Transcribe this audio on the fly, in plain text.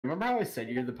Remember how I said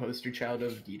you're the poster child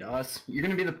of DDoS? You're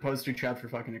gonna be the poster child for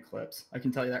fucking Eclipse. I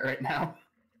can tell you that right now.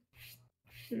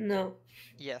 No.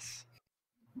 Yes.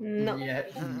 No.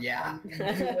 Yeah.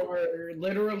 You're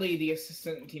literally the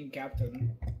assistant team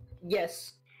captain.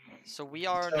 Yes. So we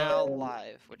are now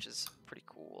live, which is pretty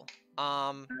cool.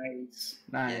 Nice.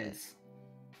 Nice.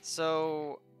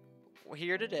 So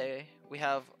here today we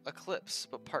have Eclipse,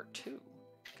 but part 2,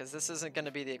 because this isn't going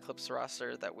to be the Eclipse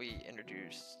roster that we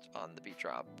introduced on the Beat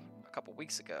Drop a couple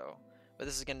weeks ago, but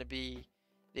this is going to be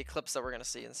the Eclipse that we're going to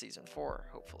see in Season 4,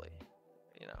 hopefully.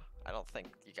 You know, I don't think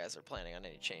you guys are planning on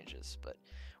any changes, but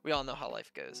we all know how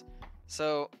life goes.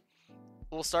 So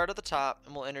we'll start at the top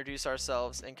and we'll introduce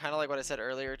ourselves, and kind of like what I said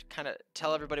earlier, to kind of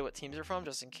tell everybody what teams are from,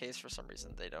 just in case for some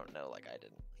reason they don't know like I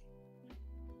didn't.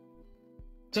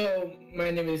 So,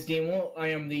 my name is Demo. I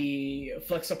am the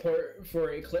flex support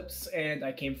for Eclipse, and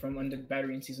I came from Undead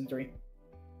Battery in Season 3.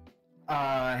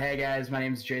 Hey guys, my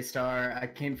name is J-Star. I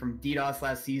came from DDoS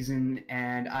last season,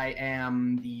 and I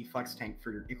am the flex tank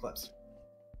for Eclipse.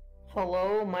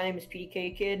 Hello, my name is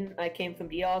PDK Kid. I came from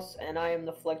DDoS, and I am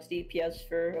the flex DPS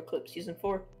for Eclipse Season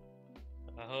 4.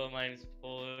 Hello, my name is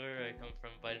Polar. I come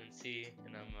from Vitamin C,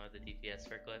 and I'm the DPS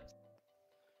for Eclipse.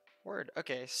 Word.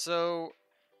 Okay, so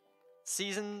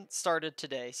season started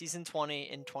today. Season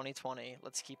 20 in 2020.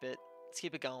 Let's keep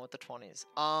it going with the 20s.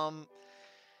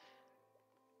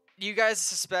 Do you guys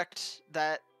suspect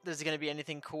that there's going to be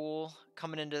anything cool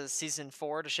coming into Season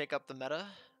 4 to shake up the meta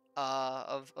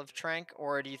of Trank?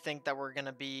 Or do you think that we're going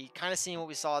to be kind of seeing what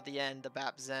we saw at the end, the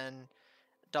BAP Zen,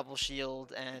 double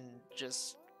shield, and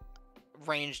just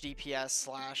range DPS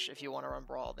 / if you want to run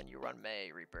Brawl, then you run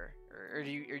Mei Reaper? Or do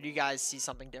you guys see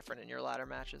something different in your ladder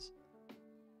matches?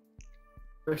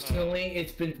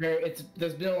 Personally,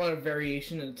 there's been a lot of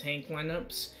variation in the tank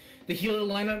lineups. The healer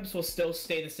lineups will still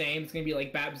stay the same. It's gonna be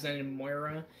like Bab Zen and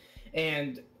Moira,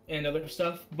 and other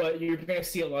stuff. But you're gonna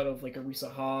see a lot of like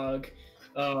Orisa Hog,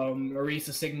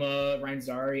 Orisa Sigma,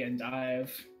 Reinzari, and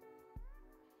Dive.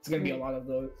 It's gonna be a lot of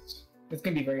those. It's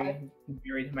gonna be very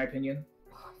varied, in my opinion.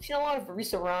 I've seen a lot of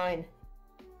Orisa Rein,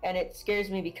 and it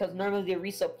scares me because normally the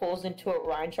Orisa pulls into a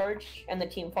Rein charge, and the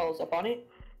team follows up on it,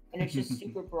 and it's just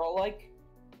super brawl-like.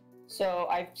 So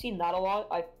I've seen that a lot.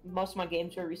 Most of my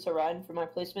games are Orisa Rein for my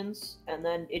placements, and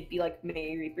then it'd be like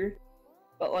Mei Reaper.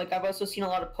 But like I've also seen a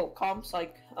lot of poke comps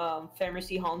like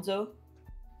Pharmacy Hanzo,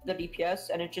 the DPS,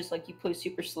 and it's just like you play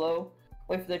super slow,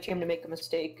 wait for the team to make a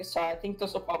mistake. So I think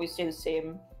those will probably stay the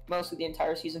same most of the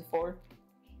entire Season 4.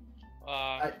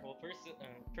 Well,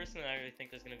 personally, I really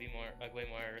think there's gonna be way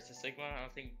more Orisa Sigma. I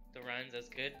don't think the Rein's as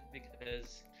good,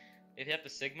 because if you have the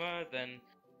Sigma, then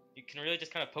you can really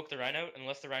just kind of poke the Rein out,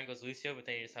 unless the Rein goes Lucio, but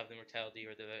then you just have the Mortality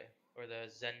or the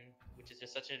Zen, which is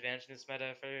just such an advantage in this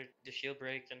meta for the shield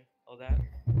break and all that.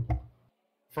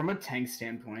 From a tank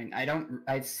standpoint,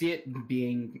 I see it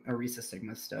being Orisa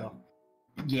Sigma still.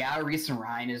 Yeah, Orisa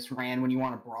Rein is ran when you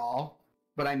want to brawl,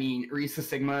 but I mean, Orisa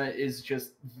Sigma is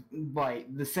just,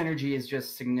 like, the synergy is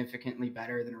just significantly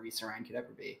better than Orisa Rein could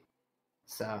ever be.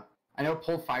 So, I know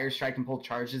pull Fire Strike and pull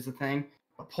Charge is a thing,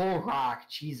 but pull Rock,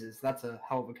 Jesus, that's a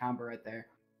hell of a combo right there.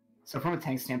 So from a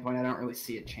tank standpoint, I don't really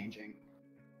see it changing.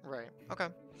 Right. Okay.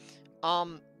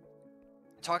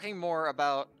 Talking more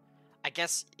about, I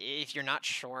guess if you're not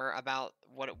sure about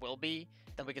what it will be,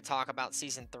 then we could talk about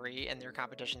Season 3 and their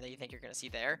competition that you think you're going to see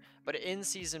there. But in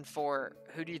Season 4,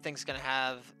 who do you think is going to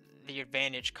have the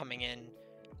advantage coming in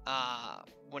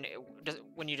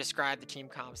when you describe the team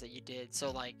comps that you did?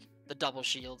 So like the double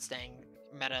shield staying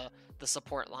meta, the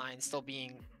support line still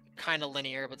being kind of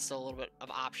linear but still a little bit of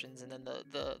options, and then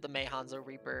the Mei Hanzo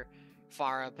Reaper,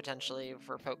 Pharah potentially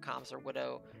for poke comps, or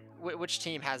Widow. Which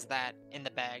team has that in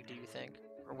the bag, do you think?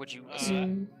 Or would you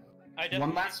assume?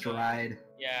 One last ride.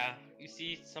 Yeah, you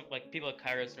see some like people like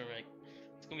Kairos are like,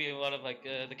 it's gonna be a lot of like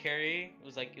the carry. It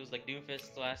was like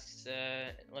Doomfist last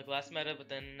meta, but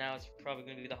then now it's probably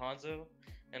gonna be the Hanzo,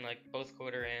 and like both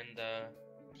Quarter and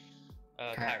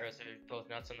Kairos are both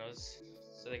nuts on those,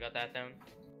 so they got that down.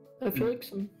 I feel like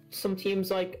some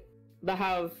teams like that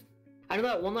have, I know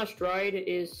that One Last Ride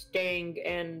is Stang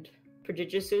and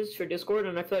Prodigious is for Discord,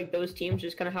 and I feel like those teams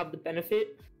just kind of have the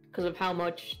benefit because of how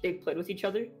much they've played with each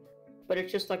other. But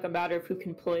it's just like a matter of who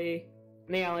can play.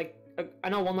 Yeah, like I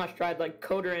know One Last Ride, like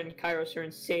Coder and Kairos are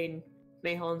insane.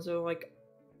 Mei Hanzo, like,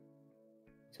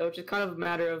 so it's just kind of a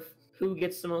matter of who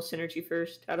gets the most synergy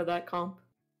first out of that comp.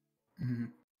 Mm-hmm.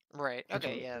 Right.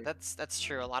 Okay. Yeah, that's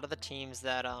true. A lot of the teams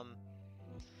that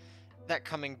that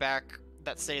coming back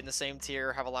that stay in the same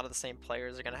tier have a lot of the same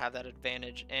players are going to have that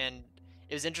advantage. And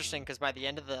it was interesting because by the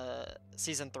end of the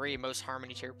season 3, most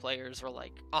Harmony tier players were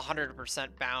like 100%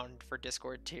 bound for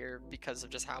Discord tier because of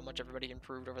just how much everybody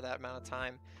improved over that amount of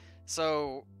time.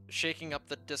 So shaking up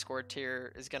the Discord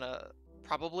tier is gonna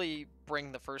probably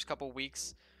bring the first couple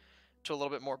weeks to a little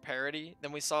bit more parity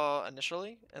than we saw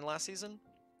initially in last season.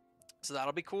 So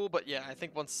that'll be cool. But yeah, I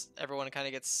think once everyone kind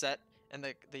of gets set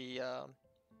and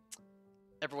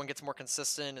everyone gets more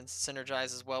consistent and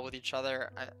synergizes well with each other,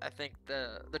 I think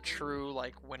the true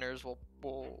like winners will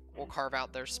carve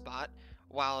out their spot.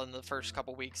 While in the first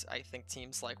couple weeks, I think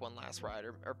teams like One Last Ride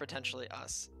or potentially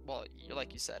us, well,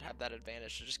 like you said, have that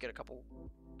advantage to just get a couple,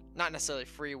 not necessarily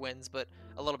free wins, but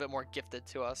a little bit more gifted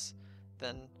to us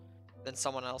than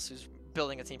someone else who's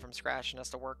building a team from scratch and has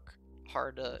to work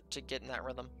hard to get in that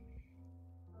rhythm.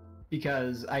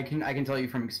 Because I can tell you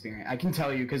from experience. I can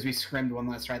tell you because we scrimmed One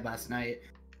Last Ride last night.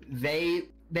 They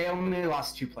only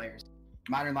lost 2 players,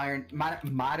 Modern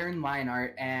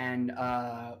Lionheart and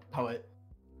Poet,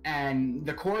 and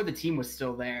the core of the team was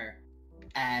still there,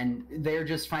 and they're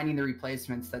just finding the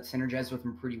replacements that synergize with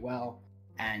them pretty well,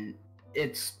 and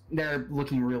they're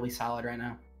looking really solid right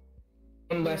now.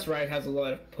 One Last Ride has a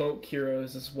lot of poke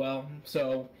heroes as well,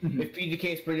 so if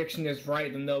PDK's prediction is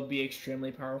right, then they'll be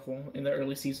extremely powerful in the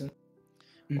early season.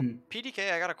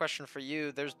 PDK, I got a question for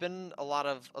you. There's been a lot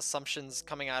of assumptions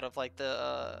coming out of like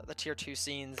the tier 2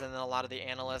 scenes and then a lot of the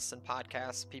analysts and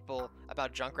podcast people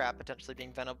about Junkrat potentially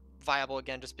being viable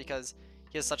again, just because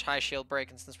he has such high shield break,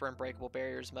 and since we're in breakable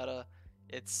barriers meta,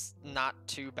 it's not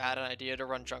too bad an idea to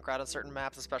run Junkrat on certain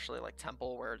maps, especially like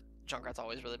Temple, where Junkrat's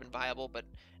always really been viable, but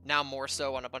now more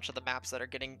so on a bunch of the maps that are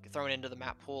getting thrown into the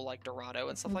map pool like Dorado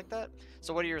and stuff like that.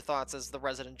 So what are your thoughts as the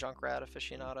resident Junkrat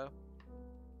aficionado?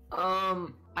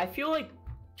 I feel like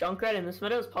Junkrat in this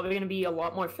meta is probably going to be a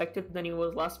lot more effective than he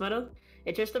was last meta.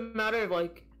 It's just a matter of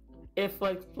like, if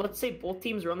like, let's say both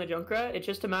teams run the Junkrat, it's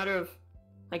just a matter of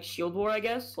like shield war, I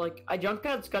guess. Like,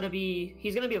 Junkrat's gonna be,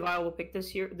 he's gonna be a viable pick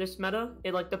this meta.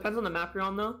 It like depends on the map you're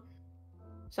on though.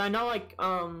 So I know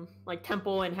like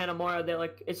Temple and Hanamura, they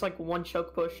like, it's like one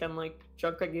choke push and like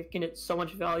Junkrat can get so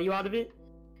much value out of it.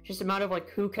 It's just a matter of like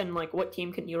who can, like what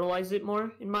team can utilize it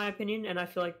more, in my opinion. And I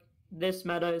feel like this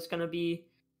meta is gonna be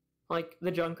like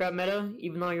the Junkrat meta,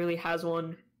 even though he really has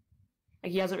one.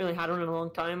 Like he hasn't really had one in a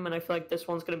long time, and I feel like this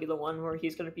one's gonna be the one where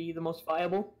he's gonna be the most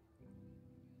viable.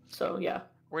 So yeah.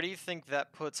 Where do you think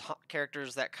that puts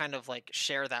characters that kind of like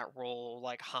share that role,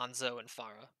 like Hanzo and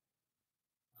Pharah?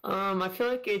 I feel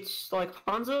like it's like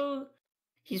Hanzo.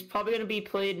 He's probably gonna be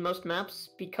played most maps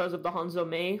because of the Hanzo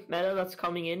Mei meta that's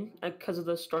coming in because of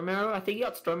the Storm Arrow. I think he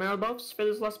got Storm Arrow buffs for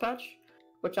this last patch,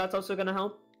 which that's also gonna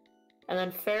help. And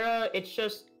then Pharah, it's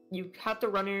just you have to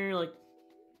run your like,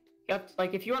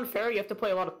 if you run Pharah, you have to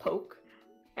play a lot of poke,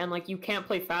 and like you can't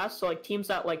play fast. So like teams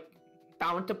that like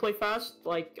bound to play fast,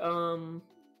 like can't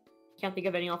think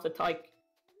of any off the top. Like,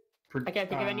 I can't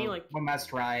think of any like One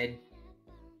Last Ride.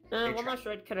 One Last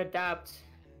Ride can adapt.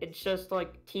 It's just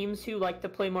like teams who like to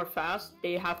play more fast,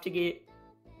 they have to get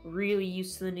really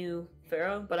used to the new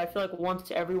Pharah. But I feel like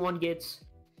once everyone gets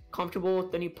comfortable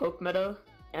with the new poke meta,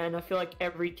 and I feel like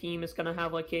every team is gonna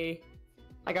have like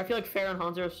I feel like Pharah and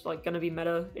Hanzo are like gonna be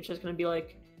meta. It's just gonna be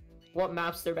like what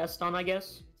maps they're best on, I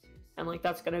guess, and like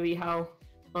that's gonna be how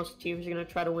most teams are gonna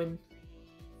try to win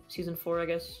season 4, I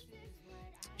guess.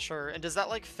 Sure. And does that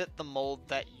like fit the mold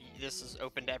that this is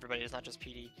open to everybody? It's not just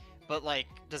PD, but like,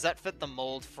 does that fit the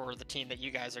mold for the team that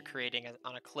you guys are creating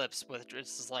on Eclipse, with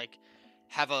just like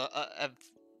have a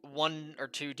 1 or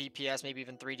 2 DPS, maybe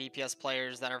even 3 DPS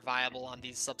players that are viable on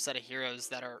these subset of heroes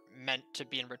that are meant to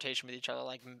be in rotation with each other,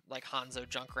 like Hanzo,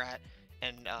 Junkrat,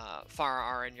 and Pharah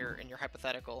are in your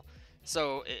hypothetical.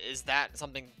 So is that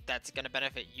something that's going to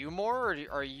benefit you more, or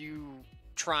are you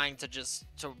trying to just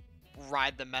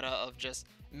ride the meta of just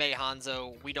Mei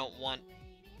Hanzo? We don't want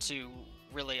to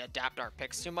really adapt our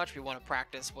picks too much. We want to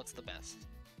practice what's the best.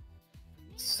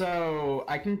 So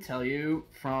I can tell you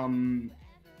from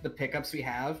the pickups we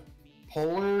have,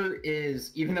 Polar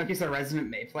is, even though he's a resident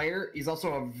Mei player, he's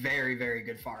also a very, very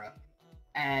good Pharah.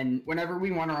 And whenever we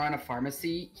want to run a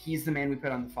pharmacy, he's the man we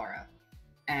put on the Pharah.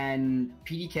 And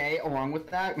PDK, along with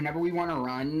that, whenever we want to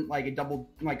run like a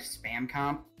double like spam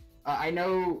comp, I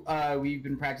know we've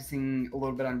been practicing a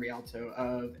little bit on Rialto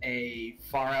of a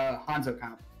Pharah Hanzo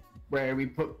comp, where we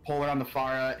put Polar on the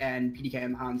Pharah and PDK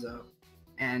on the Hanzo.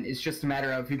 And it's just a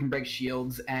matter of who can break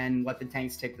shields and let the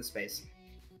tanks take the space,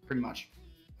 pretty much.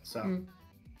 So,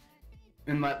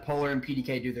 and let Polar and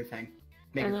PDK do their thing,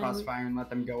 make a crossfire and let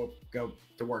them go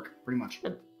to work, pretty much.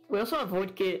 We also have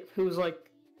Voidkit, who's like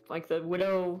the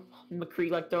Widow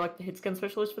McCree, like they're like the hit scan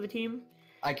specialist for the team.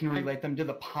 I can relate them to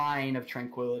the Pine of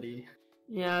Tranquility.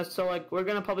 Yeah, so like we're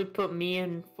gonna probably put me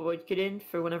and Voidkid in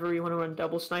for whenever we want to run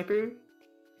double sniper,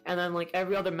 and then like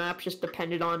every other map just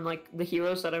depended on like the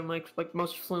heroes that I'm like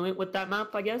most fluent with that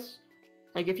map, I guess.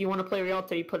 Like if you want to play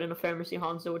Rialto, you put in a Fair Mercy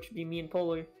Hanzo, which would be me and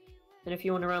Polar. And if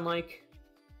you want to run like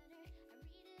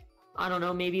I don't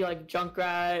know, maybe like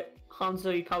Junkrat,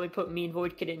 Hanzo, you probably put me and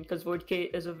Voidkid in because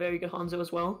Voidkid is a very good Hanzo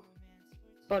as well.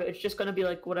 But it's just gonna be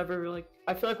like whatever. Like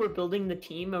I feel like we're building the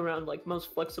team around like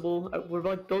most flexible. We're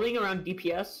like building around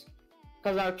DPS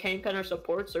because our tank and our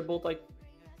supports are both like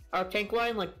our tank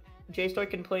line. Like J-Star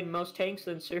can play most tanks,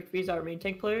 and Surfy's our main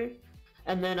tank player,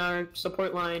 and then our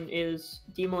support line is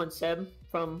Demo and Seb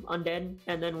from Undead,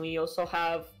 and then we also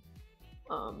have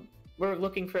we're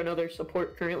looking for another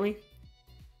support currently,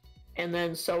 and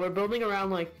then so we're building around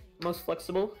like most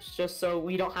flexible, just so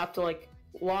we don't have to like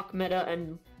lock meta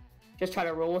and just try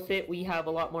to roll with it. We have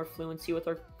a lot more fluency with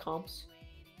our comps.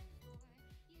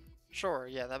 Sure,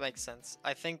 yeah, that makes sense.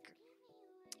 I think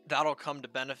that'll come to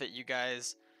benefit you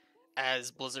guys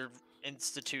as Blizzard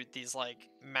institute these like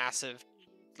massive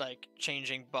like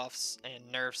changing buffs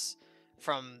and nerfs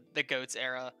from the GOATS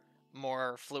era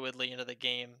more fluidly into the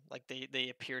game like they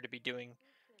appear to be doing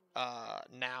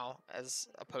now as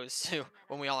opposed to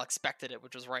when we all expected it,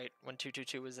 which was right when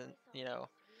 222 was in,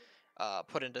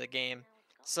 put into the game.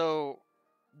 So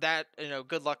that,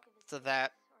 good luck to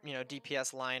that,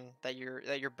 DPS line that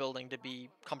you're building to be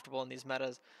comfortable in these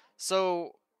metas.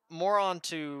 So more on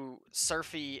to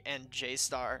Surfy and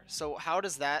J-Star. So how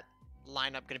does that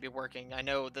lineup going to be working? I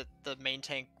know that the main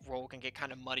tank role can get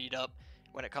kind of muddied up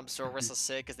when it comes to Orisa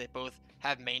Sig because they both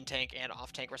have main tank and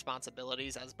off tank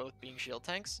responsibilities as both being shield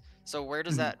tanks. So where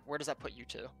does that put you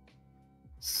two?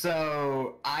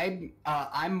 So I'm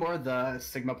more the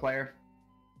Sigma player,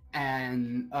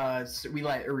 and we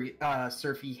let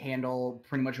Surfy handle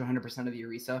pretty much 100% of the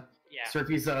Orisa. Yeah.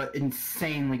 Surfy's an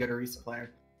insanely good Orisa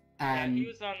player. And yeah,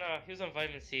 he was on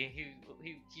Vitamin C.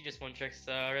 He just one tricks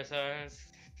Orisa. It's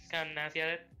kind of nasty at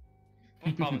it.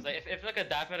 One problem is like if like a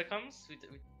dive meta comes,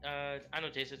 I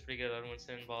know Jason's pretty good on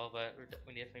Winston Ball, but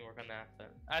we definitely work on that.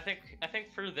 But I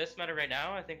think for this meta right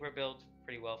now, I think we're built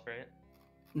pretty well for it.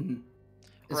 Mm-hmm.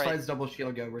 As far as double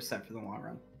shield go, we're set for the long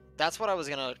run. That's what I was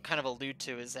gonna kind of allude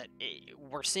to, is that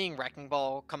we're seeing Wrecking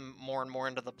Ball come more and more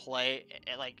into the play,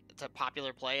 like to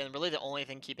popular play, and really the only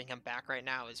thing keeping him back right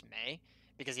now is Mei,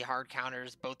 because he hard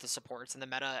counters both the supports in the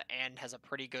meta and has a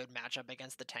pretty good matchup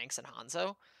against the tanks and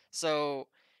Hanzo. So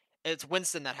it's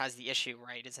Winston that has the issue,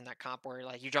 right? Is in that comp where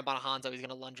like you jump on a Hanzo, he's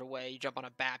gonna lunge away. You jump on a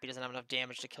BAP, he doesn't have enough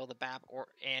damage to kill the BAP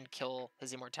and kill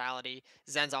his immortality.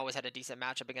 Zen's always had a decent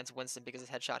matchup against Winston because his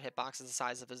headshot hitbox is the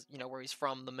size of his, where he's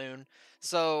from, the moon.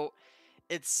 So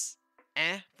it's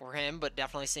for him, but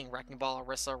definitely seeing Wrecking Ball,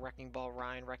 Orisa, Wrecking Ball,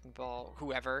 Ryan, Wrecking Ball,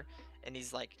 whoever, and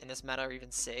he's like in this meta or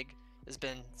even Sig has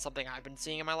been something I've been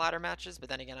seeing in my ladder matches. But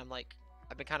then again,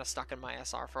 I've been kind of stuck in my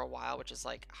SR for a while, which is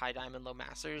like high diamond, low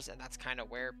masters, and that's kind of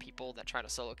where people that try to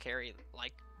solo carry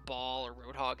like Ball or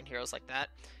Roadhog and heroes like that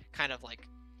kind of like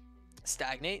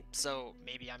stagnate. So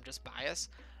maybe I'm just biased,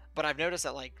 but I've noticed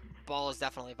that like Ball is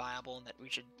definitely viable and that we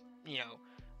should,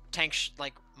 tank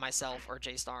like myself or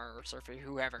J-Star or Surfer,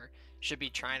 whoever, should be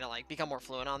trying to like become more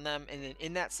fluent on them. And then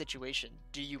in that situation,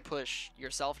 do you push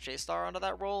yourself, J-Star, onto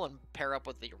that role and pair up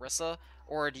with the Orisa,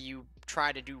 or do you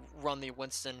try to run the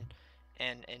Winston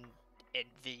and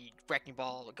the Wrecking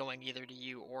Ball going either to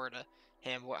you or to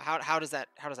him? How does that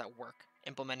work,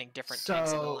 implementing different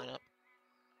tanks in the lineup?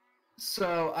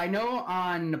 So I know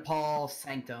on Nepal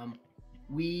Sanctum,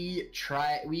 we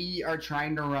are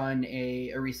trying to run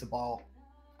a Orisa Ball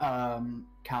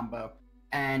combo,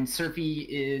 and Surfy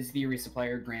is the Orisa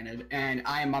player, granted, and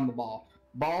I am on the Ball.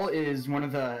 Ball is one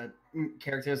of the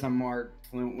characters I'm more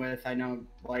fluent with. I know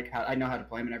how to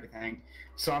play him and everything,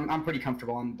 so I'm pretty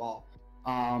comfortable on the Ball.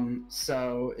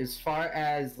 So as far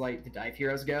as like the dive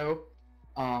heroes go,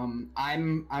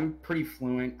 I'm pretty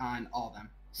fluent on all of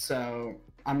them, so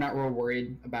I'm not real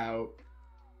worried about,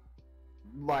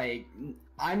 like,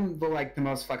 I'm the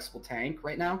most flexible tank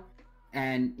right now,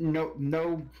 and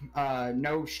no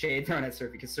shade thrown at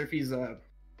Surfy, because Surfy's a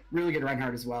really good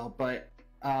Reinhardt as well, but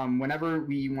whenever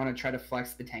we want to try to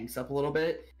flex the tanks up a little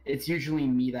bit, it's usually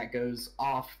me that goes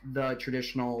off the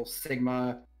traditional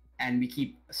Sigma, and we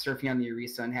keep Surfy on the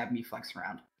Orisa and have me flex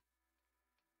around.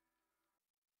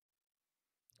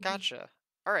 Gotcha.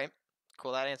 All right.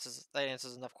 Cool. That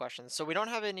answers enough questions. So we don't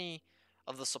have any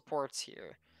of the supports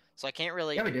here, so I can't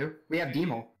really. Yeah, we do. We have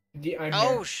Demo.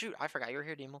 Oh shoot! I forgot you were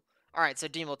here, Demo. All right. So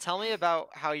Demo, tell me about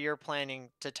how you're planning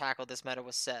to tackle this meta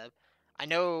with Seb. I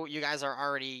know you guys are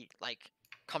already like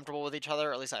comfortable with each other,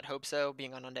 or at least I'd hope so,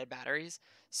 being on Undead Batteries.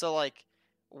 So like,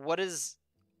 what is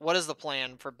what is the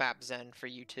plan for Bap Zen for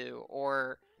you two,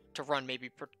 or to run maybe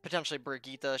potentially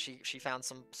Brigitte? She found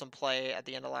some play at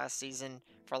the end of last season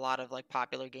for a lot of like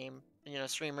popular game,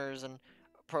 streamers and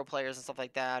pro players and stuff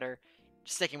like that, or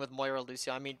sticking with Moira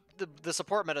Lucio. I mean, the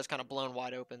support meta is kind of blown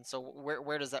wide open. So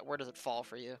where does it fall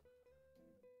for you?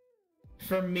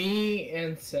 For me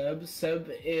and Seb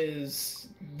is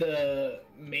the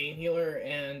main healer,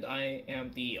 and I am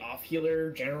the off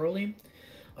healer generally.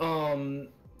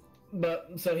 But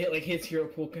so his hero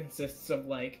pool consists of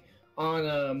like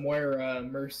Ana, Moira,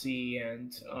 Mercy,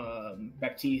 and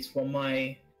Baptiste. While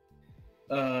my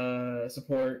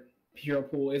support hero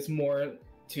pool is more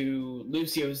to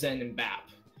Lucio, Zen, and Bap.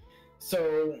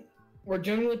 So we're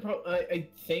generally I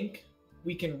think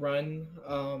we can run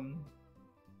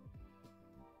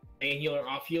main healer,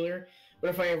 off healer. But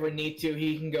if I ever need to,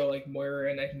 he can go like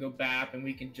Moira and I can go Bap, and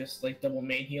we can just like double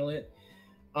main heal it.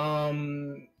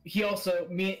 He also,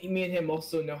 me and him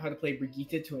also know how to play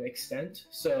Brigitte to an extent.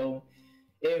 So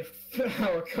if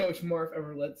our coach Marv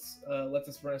ever lets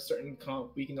us run a certain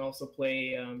comp, we can also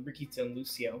play Brigitte and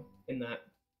Lucio in that.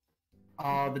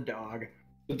 Oh, the dog.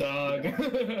 The dog.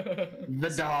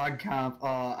 The dog comp.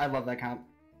 Oh, I love that comp.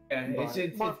 Yeah,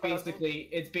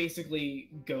 it's basically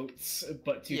goats,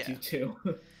 but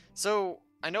 2-2-2. So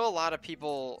I know a lot of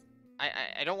people.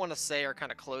 I don't want to say are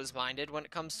kind of closed-minded when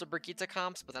it comes to Brigitte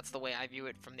comps, but that's the way I view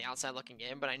it from the outside looking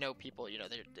in. But I know people,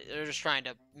 they're just trying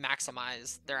to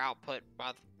maximize their output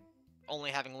by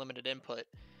only having limited input.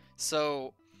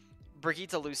 So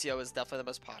Brigitte Lucio is definitely the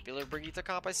most popular Brigitte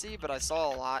comp I see, but I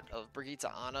saw a lot of Brigitte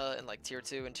Ana in like tier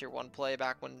 2 and tier 1 play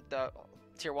back when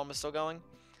tier 1 was still going.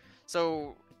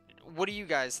 So what do you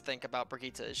guys think about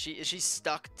Brigitte? Is she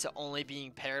stuck to only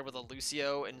being paired with a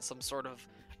Lucio in some sort of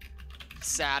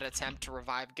sad attempt to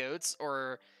revive goats,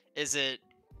 or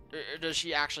does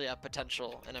she actually have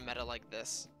potential in a meta like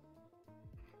this?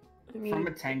 I mean, from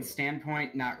a tank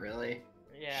standpoint, not really.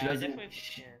 Yeah,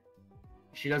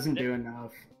 She doesn't do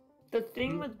enough. the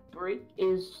thing with Brig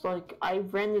is like I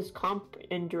ran this comp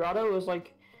in Dorado.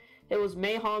 It was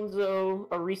Mei Hanzo,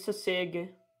 Orisa Sig,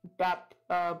 Bap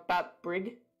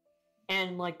Brig,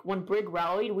 and like when Brig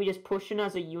rallied, we just pushed in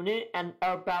as a unit, and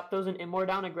Bap throws an Immor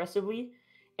down aggressively,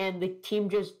 and the team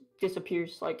just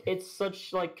disappears. Like it's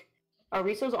such like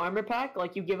Orisa's armor pack.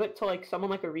 Like you give it to like someone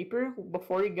like a Reaper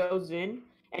before he goes in,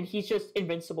 and he's just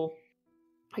invincible.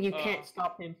 Like you can't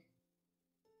stop him.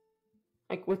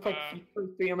 Like with like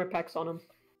 3 armor packs on him.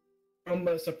 From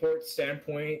a support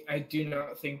standpoint, I do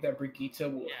not think that Brigitte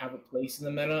will have a place in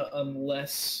the meta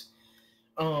unless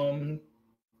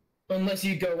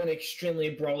you go an extremely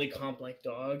brawly comp like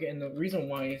Dog. And the reason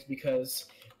why is because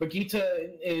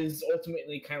Brigitte is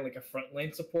ultimately kind of like a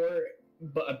frontline support,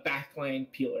 but a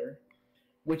backline peeler,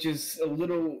 which is a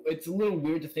little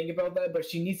weird to think about that. But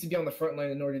she needs to be on the front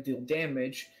line in order to deal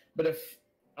damage. But if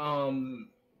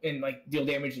and like deal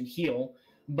damage and heal,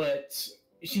 but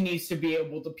she needs to be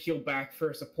able to peel back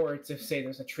for supports if, say,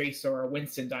 there's a Tracer or a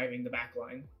Winston diving the back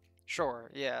line.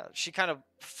 Sure, yeah. She kind of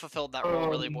fulfilled that role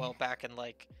really well back in,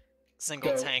 like,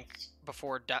 single Goats. tank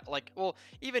before,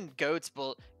 even Goats,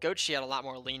 she had a lot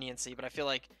more leniency, but I feel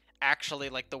like actually,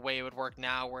 like, the way it would work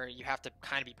now where you have to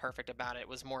kind of be perfect about it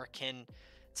was more akin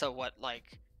to what,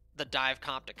 like, the dive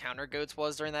comp to counter Goats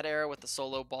was during that era with the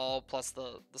solo ball plus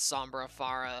the Sombra,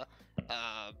 Pharah,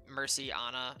 Mercy,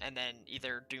 Ana, and then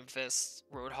either Doomfist,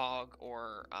 Roadhog,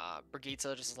 or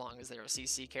Brigitte, just as long as they're a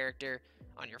CC character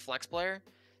on your flex player.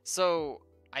 So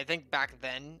I think back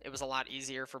then it was a lot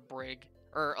easier for Brig,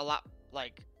 or a lot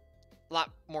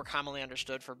more commonly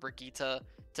understood for Brigitte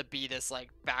to be this like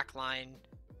backline,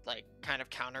 like kind of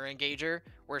counter engager,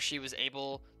 where she was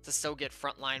able to still get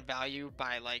frontline value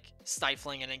by like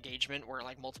stifling an engagement where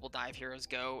like multiple dive heroes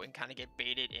go and kind of get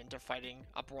baited into fighting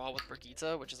a brawl with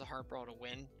Brigitte, which is a hard brawl to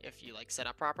win if you like set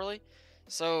up properly.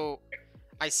 So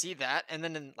I see that, and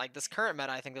then in like this current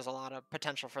meta, I think there's a lot of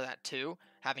potential for that too,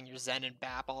 having your Zen and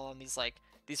Bap all on these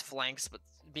flanks, but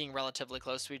being relatively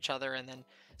close to each other, and then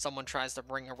someone tries to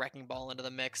bring a Wrecking Ball into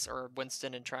the mix or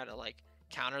Winston and try to like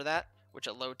counter that, which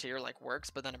at low tier like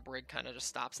works, but then a Brig kind of just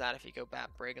stops that if you go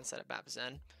Bap Brig instead of Bap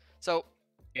Zen. So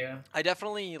Yeah. I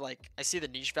definitely I see the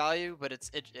niche value, but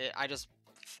I just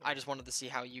wanted to see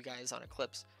how you guys on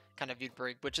Eclipse kind of viewed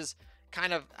Brig, which is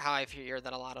kind of how I hear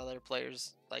that a lot of other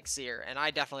players like see her, and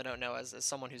I definitely don't know as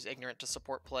someone who's ignorant to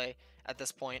support play at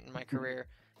this point in my career.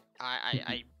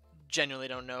 I genuinely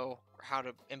don't know how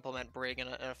to implement Brig in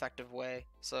an effective way.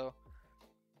 So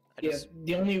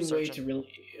the only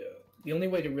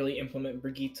way to really implement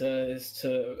Brigitte is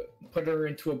to put her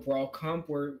into a brawl comp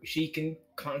where she can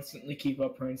constantly keep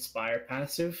up her Inspire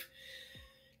passive.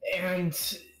 And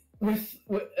with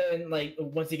and like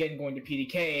once again going to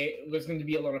PDK, there's going to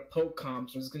be a lot of poke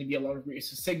comps. There's going to be a lot of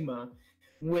Risa Sigma,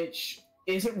 which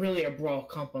isn't really a brawl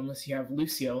comp unless you have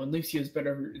Lucio, and Lucio's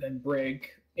better than Brig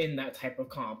in that type of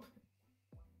comp.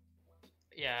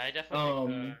 Yeah, I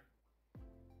definitely think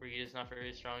Brigida's not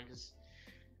very strong because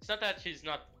it's not that she's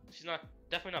not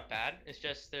definitely not bad. It's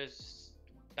just there's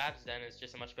Babs Den is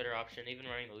just a much better option. Even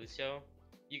running the Lucio,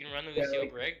 you can run the Lucio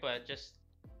Brig, but it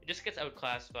just gets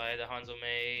outclassed by the Hanzo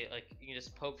Mei. Like you can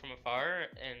just poke from afar,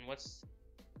 and once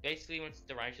the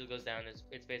Rein shield goes down,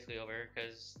 it's basically over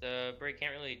because the Brig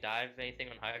can't really dive anything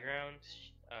on high ground.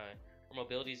 Her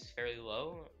mobility is fairly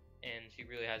low, and she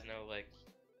really has no like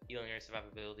healing or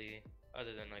survivability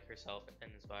other than like herself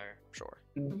and Inspire. Sure.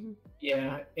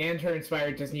 Yeah, and her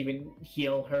Inspire doesn't even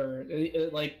heal her.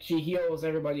 Like she heals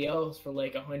everybody else for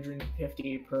like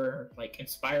 150 per like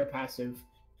Inspire passive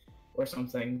or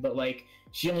something, but like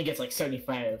she only gets like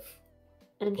 75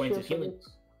 And points of healing.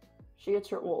 She gets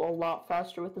her a lot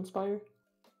faster with Inspire.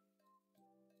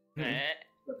 Like,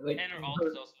 And her ult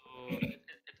is also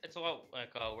it's a lot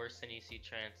like worse than you see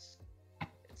Trance.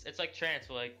 It's like Trance,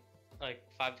 but like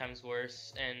 5 times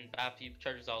worse, and Bap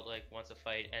charges ult like once a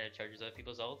fight, and it charges other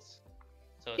people's ults.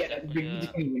 So it's yeah, definitely you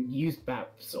can't even use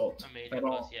Bap's ult a major at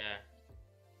plus, all. yeah.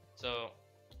 So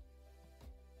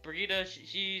Brigida,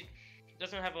 she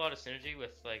doesn't have a lot of synergy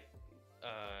with like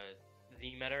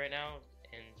the meta right now,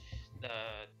 and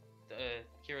the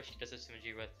heroes she does have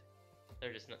synergy with,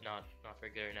 they're just not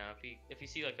very good right now. If you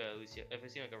see like a Lucio, if you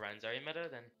see like a Rein Zarya meta,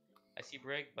 then I see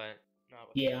Brig, but not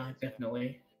with Yeah, Rein Zarya.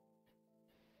 definitely.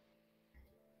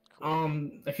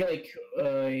 I feel like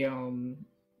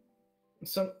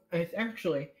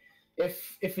actually,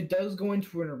 if it does go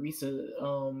into an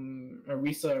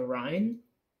Orisa Rein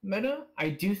meta, I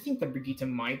do think that Brigitte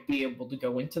might be able to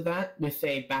go into that with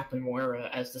a Bap and Moira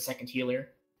as the second healer.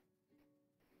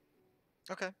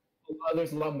 Okay.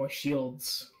 There's a lot more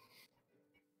shields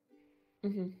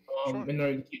in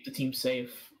order to keep the team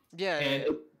safe. Yeah. And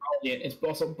it's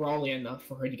also brawly enough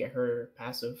for her to get her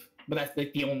passive, but that's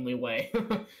like the only way.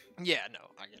 Yeah, no,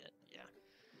 I get it. Yeah.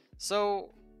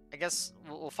 So I guess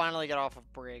we'll finally get off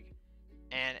of Brig,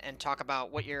 and talk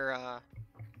about what your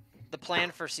the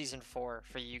plan for season 4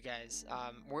 for you guys.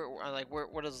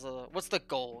 What's the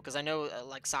goal? Because I know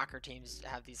like soccer teams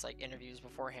have these like interviews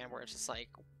beforehand where it's just like,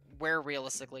 where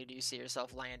realistically do you see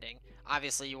yourself landing?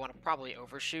 Obviously, you want to probably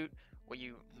overshoot what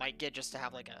you might get just to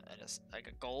have like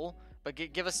a goal. But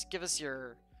give us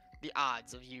the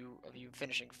odds of you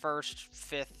finishing first,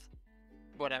 fifth,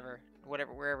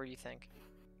 wherever you think.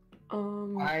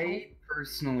 I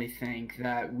personally think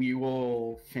that we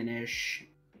will finish.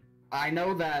 I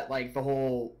know that like the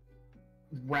whole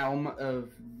realm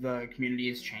of the community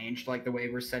has changed, like the way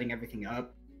we're setting everything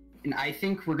up, and I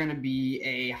think we're gonna be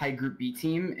a high group B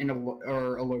team and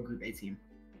or a low group A team.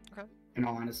 Okay. In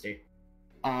all honesty,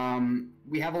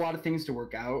 we have a lot of things to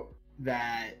work out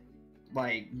that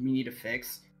like we need to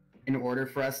fix in order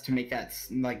for us to make that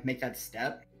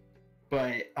step.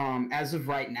 But as of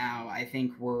right now, I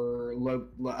think we're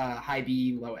high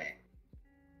B, low A.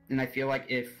 And I feel like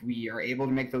if we are able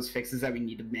to make those fixes that we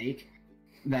need to make,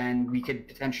 then we could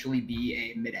potentially be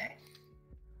a mid A.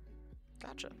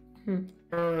 Gotcha.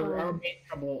 Our main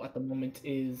trouble at the moment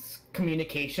is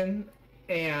communication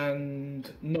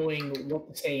and knowing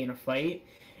what to say in a fight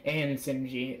and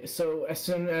synergy. So as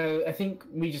soon as I think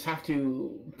we just have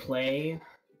to play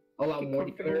a lot more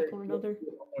together,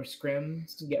 more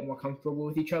scrims, get more comfortable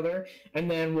with each other, and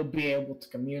then we'll be able to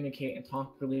communicate and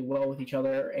talk really well with each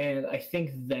other. And I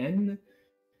think then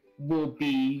we'll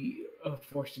be a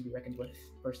force to be reckoned with,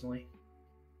 personally.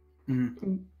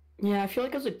 Mm-hmm. Yeah, I feel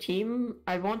like as a team,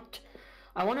 I want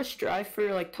to strive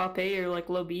for like top A or like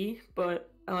low B,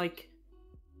 but like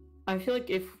I feel like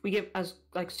if we get as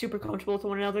like super comfortable with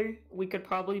one another, we could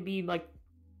probably be like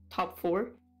top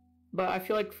 4. But I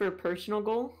feel like for a personal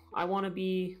goal, I want to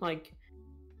be like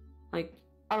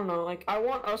I don't know, like I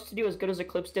want us to do as good as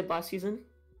Eclipse did last season.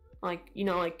 Like, you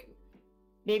know, like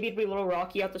maybe it'd be a little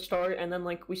rocky at the start, and then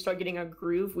like we start getting a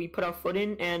groove, we put our foot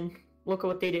in, and look at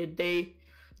what they did. They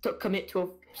took commit to a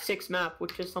 6 map,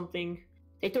 which is something.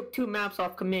 They took 2 maps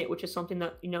off commit, which is something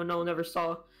that, you know, no one ever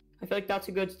saw. I feel like that's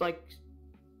a good like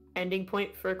ending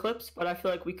point for Eclipse, but I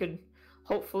feel like we could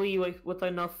hopefully, like, with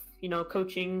enough, you know,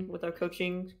 coaching with our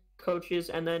coaches,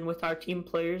 and then with our team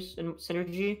players and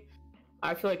synergy,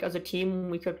 I feel like as a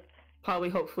team we could probably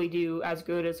hopefully do as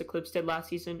good as Eclipse did last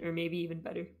season, or maybe even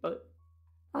better. But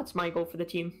that's my goal for the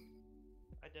team.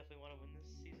 I definitely want to win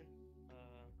this season.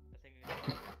 I think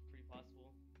it's pretty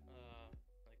possible.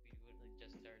 Like we would like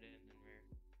just started and then we're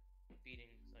beating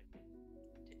like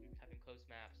having close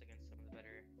maps against some of the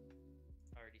better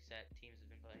that teams have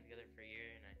been playing together for a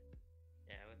year, and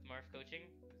yeah, with Marv coaching,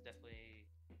 it's definitely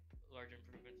a large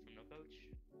improvement from no coach,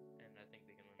 and I think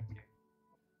they can win this year.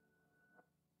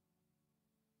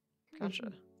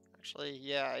 Gotcha. Actually,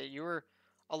 yeah, you were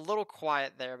a little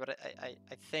quiet there, but I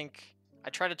think I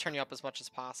tried to turn you up as much as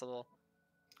possible.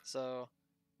 So,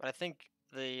 but I think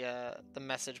the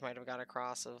message might have got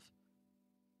across of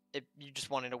it, you just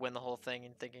wanting to win the whole thing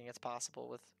and thinking it's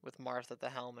possible with Marth at the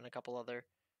helm and a couple other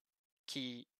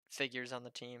key figures on the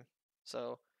team.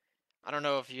 So, I don't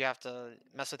know if you have to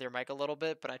mess with your mic a little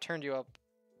bit, but I turned you up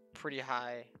pretty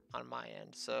high on my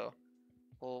end. So,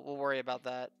 we'll worry about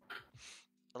that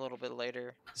a little bit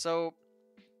later. So,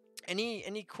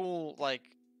 any cool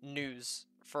like news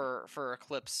for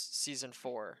Eclipse season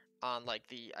 4 on like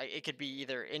it could be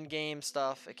either in-game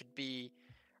stuff, it could be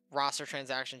roster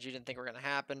transactions you didn't think were going to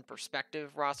happen,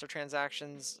 perspective roster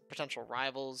transactions, potential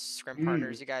rivals, scrim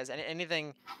partners, you guys,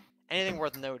 anything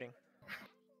worth noting?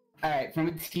 All right, from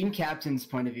a team captain's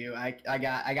point of view, I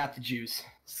got the juice.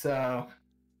 So,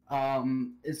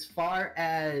 as far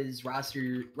as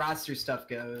roster stuff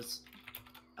goes,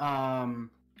 9volt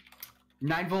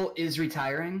is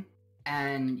retiring,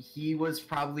 and he was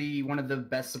probably one of the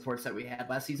best supports that we had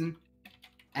last season.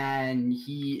 And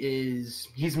he's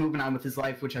moving on with his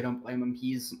life, which I don't blame him.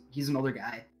 He's an older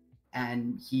guy,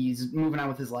 and he's moving on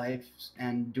with his life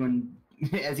and doing,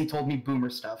 as he told me, boomer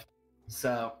stuff.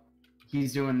 So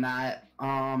he's doing that.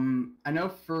 I know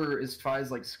for as far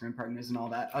as like scrim partners and all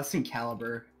that, us and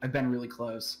Caliber have been really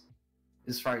close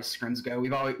as far as scrims go.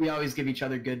 We always give each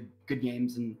other good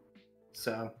games, and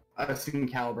so us and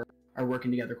Caliber are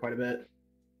working together quite a bit.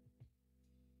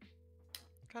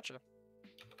 Gotcha.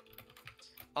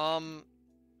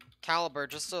 Caliber,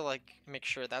 just to like make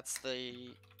sure, that's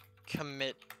the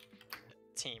commit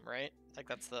team, right? Like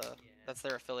that's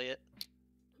their affiliate.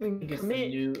 I think it's the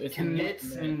new. It's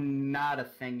Commit's not a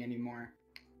thing anymore.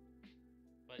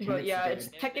 But yeah, it's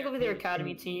technically their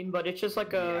academy team, but it's just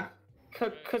like a,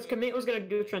 because Commit was gonna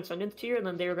do a Transcendence tier, and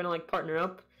then they were gonna like partner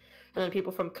up, and then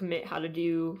people from Commit had to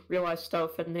do real life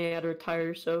stuff, and they had to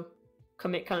retire, so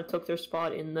Commit kind of took their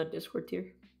spot in the Discord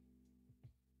tier.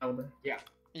 Yeah.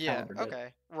 Yeah. Caliber did. Okay.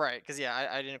 Right. Because yeah,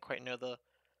 I didn't quite know the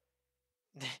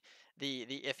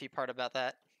the iffy part about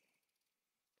that.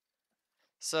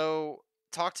 So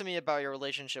talk to me about your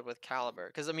relationship with Caliber,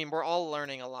 because I mean we're all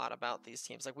learning a lot about these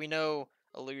teams. Like we know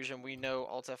Illusion, we know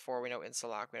Alt F4, we know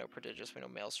Instalock, we know Prodigious, we know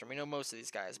Maelstrom, we know most of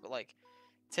these guys, but like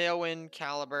Tailwind,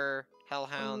 Caliber,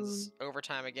 Hellhounds,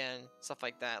 Overtime again, stuff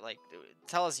like that. Like,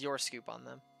 tell us your scoop on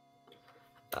them.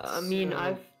 I mean,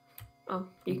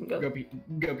 you can go.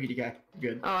 Go PDK.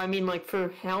 Good. I mean, like for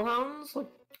Hellhounds, like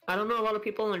I don't know a lot of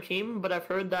people on their team, but I've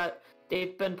heard that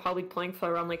they've been probably playing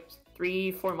for around like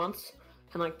 3-4 months,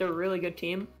 and like they're a really good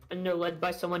team, and they're led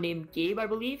by someone named Gabe, I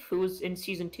believe, who was in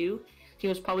season 2. He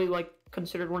was probably like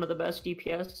considered one of the best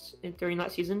DPS during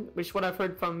that season, which is what I've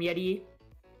heard from Yeti.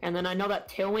 And then I know that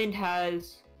Tailwind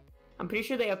I'm pretty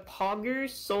sure they have Pogger,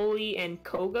 Soli, and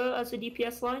Koga as a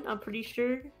DPS line. I'm pretty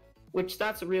sure. Which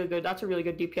that's a really good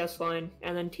DPS line.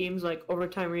 And then teams like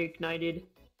Overtime Reignited,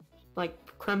 like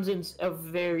Crimson's a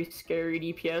very scary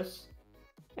DPS.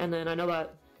 And then I know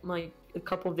that like a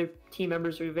couple of their team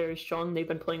members are very strong. They've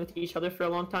been playing with each other for a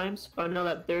long time. So I know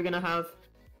that they're gonna have.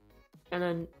 And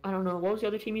then I don't know, what was the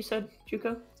other team you said,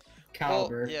 Juka?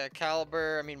 Caliber. Well, yeah,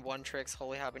 Caliber. I mean, One Tricks,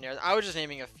 Holy Habanero. I was just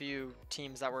naming a few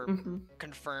teams that were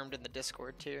confirmed in the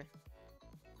Discord too.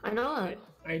 I know that.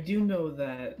 I do know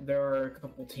that there are a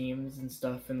couple teams and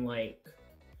stuff, and like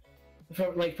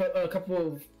a couple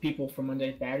of people from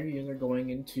Monday Batteries are going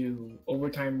into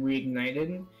Overtime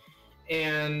Reignited,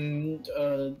 and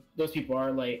those people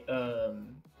are like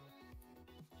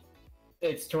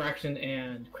it's Traction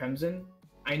and Crimson.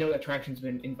 I know that Traction's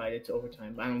been invited to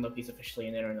Overtime, but I don't know if he's officially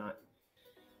in it or not.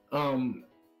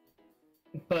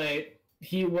 But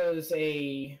he was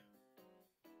a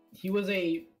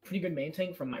pretty good main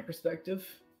tank from my perspective,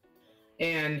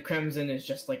 and Crimson is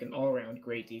just like an all-around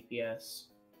great DPS.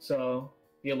 So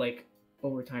I feel like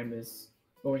Overtime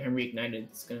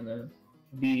Reignited is gonna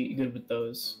be good with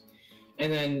those.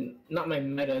 And then Not My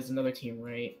Meta is another team,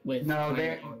 right? With No,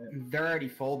 they're already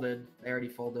folded. They already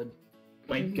folded.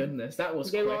 My goodness, that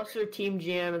was They quick. lost their team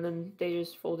GM and then they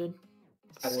just folded.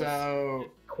 That was So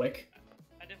quick.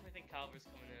 I definitely think Caliber's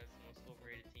coming in as the most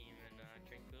overrated team in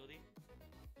Tranquility.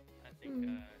 I think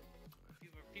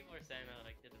people are saying that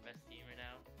like they're the best team right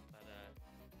now, but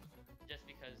just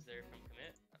because they're from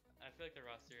Commit, I feel like the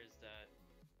roster is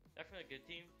definitely a good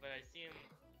team. But I see him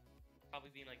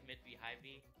probably being like mid B, high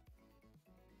B.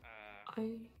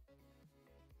 Same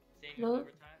with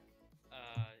Overtime.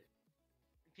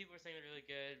 People are were saying they're really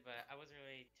good, but I wasn't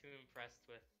really too impressed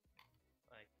with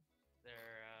like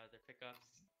their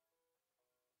pickups.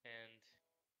 And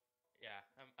yeah,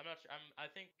 I'm not sure. I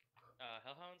think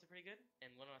Hellhounds are pretty good,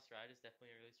 and One Last Ride is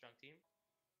definitely a really strong team.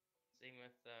 Same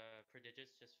with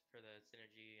Prodigious, just for the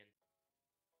synergy and.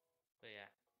 But yeah,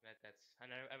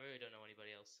 I really don't know anybody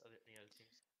else other than the other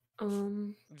teams.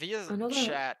 Via I know that.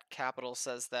 chat, Capital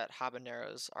says that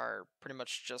habaneros are pretty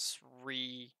much just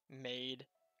remade.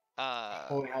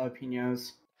 Holy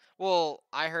jalapenos. Well,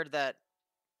 I heard that.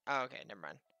 Oh, okay, never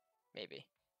mind. Maybe.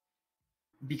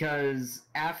 Because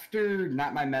after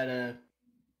Not My Meta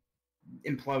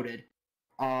imploded,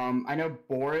 I know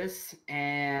Boris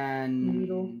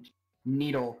and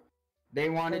Needle, they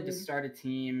wanted to start a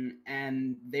team,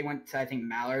 and they went to, I think,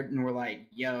 Mallard, and were like,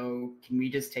 yo, can we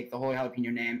just take the Holy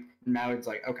Jalapeno name? And Mallard's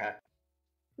like, okay.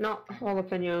 Not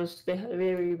jalapenos. They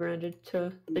rebranded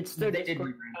to. It's their They did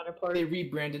Discord rebrand. counterpart. They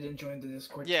rebranded and joined the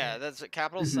Discord. Yeah, chat. that's what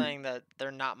Capital's Mhm. saying, that they're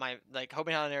not my, like,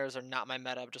 Hoping Habaneros are not my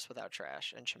meta, just without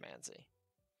Trash and Chimanzi.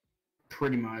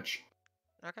 Pretty much.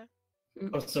 Okay.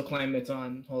 Oh, so Climate's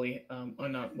on Holy. Oh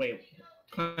no, wait.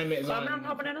 Climate is on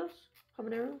Habaneros.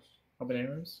 Habaneros.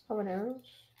 Habaneros. Habaneros.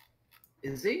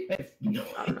 Is he? I have no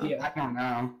I don't know. idea. I don't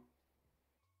know.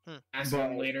 Ask him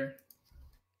But- later.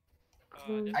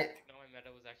 Hmm. I think No My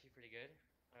Meta was actually pretty good.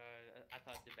 I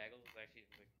thought the Bagel was actually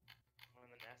like one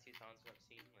of the nastiest taunts I've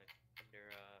seen, like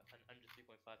under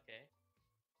 3.5k.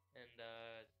 And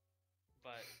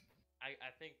but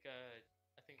I think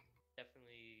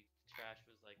definitely Trash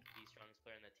was like the strongest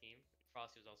player in that team.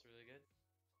 Frosty was also really good.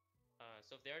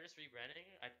 So if they are just rebranding,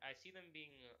 I see them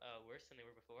being worse than they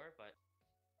were before, but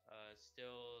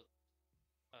still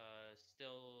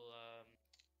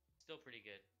pretty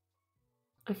good.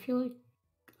 I feel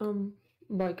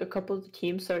like a couple of the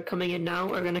teams that are coming in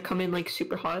now are gonna come in like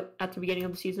super hot at the beginning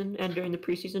of the season and during the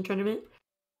preseason tournament.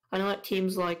 I know that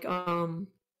teams like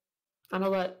I know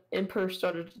that Emperor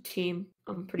started a team.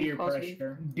 I'm pretty Peer positive.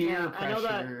 pressure. Beer I know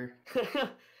that.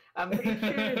 pressure. I'm pretty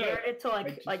sure they're in it to I like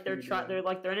just they're figured it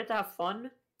out. they're in it to have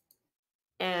fun,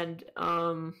 and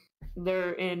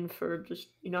they're in for just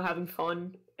having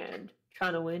fun and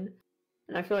trying to win.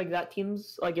 And I feel like that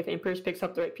team's like if Empress picks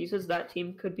up the right pieces, that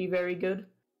team could be very good.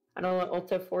 I know that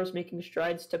Ultra 4 is making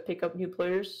strides to pick up new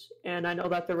players, and I know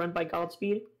that they're run by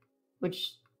Godspeed,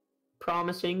 which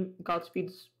promising.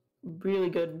 Godspeed's really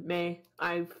good. May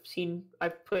I've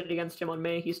put it against him on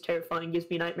May. He's terrifying, gives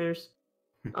me nightmares.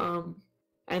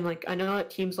 And like I know that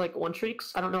teams like One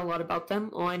Streaks, I don't know a lot about them.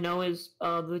 All I know is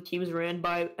the team is ran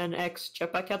by an ex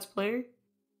Jetpack Cats player,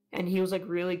 and he was like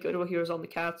really good while he was on the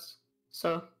Cats.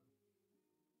 So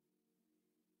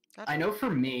I know for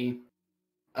me,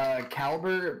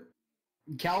 Caliber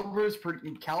and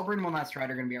One Last Ride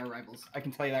are going to be our rivals. I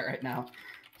can tell you that right now,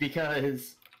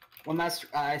 because One Last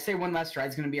Ride is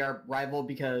going to be our rival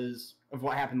because of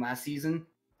what happened last season,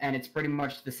 and it's pretty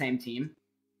much the same team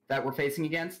that we're facing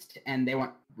against, and they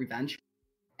want revenge.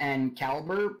 And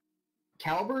Caliber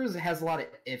has a lot of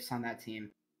ifs on that team,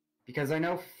 because I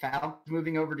know Falc's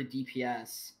moving over to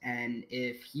DPS, and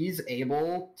if he's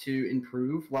able to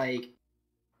improve like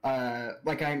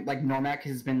Normac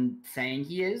has been saying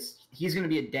he's going to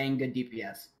be a dang good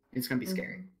DPS. It's going to be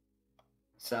scary.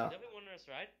 So Definitely One Last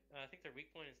Ride. I think their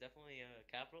weak point is definitely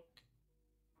Capital.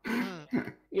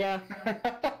 yeah,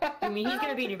 I mean he's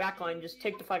gonna be in your backline. Just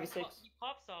take the 5v6. He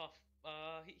pops off.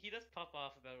 He does pop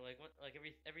off about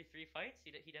every 3 fights.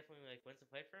 He definitely like wins a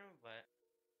fight for him, but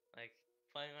like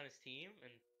playing on his team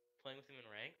and playing with him in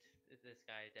ranked, this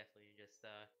guy definitely just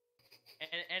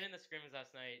and in the scrimmage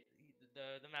last night,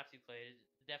 the maps he played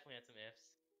definitely had some ifs.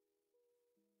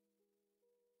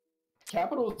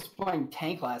 Capital was playing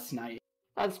tank last night.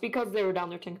 That's because they were down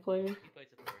their tank player. He played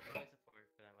support. He played support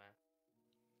for that map.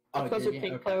 Oh, Because did their he?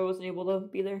 tank Okay. player wasn't able to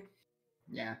be there.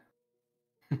 Yeah.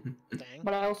 Dang.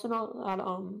 But I also know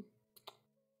that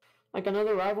like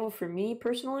another rival for me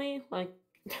personally, like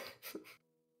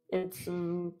it's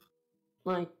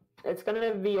like it's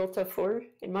gonna be Ulta 4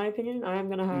 in my opinion. I'm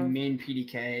gonna have. Me and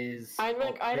PDKs. I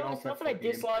like I don't. It's not that I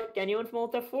dislike anyone from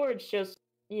Ulta 4. It's just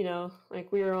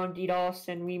like we were on DDoS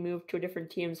and we moved to a different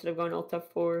team instead of going Ulta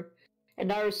 4.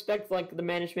 And I respect like the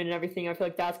management and everything. I feel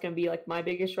like that's gonna be like my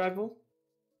biggest rival.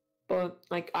 But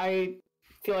like I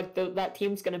feel like that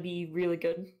team's gonna be really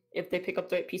good if they pick up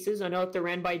the right pieces. I know that they're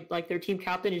ran by like their team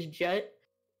captain is Jet,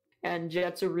 and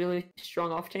Jet's a really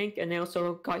strong off tank. And they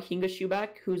also got Hingashu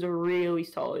back, who's a really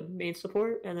solid main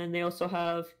support. And then they also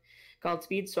have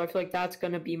Godspeed. So I feel like that's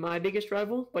gonna be my biggest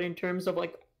rival. But in terms of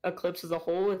like Eclipse as a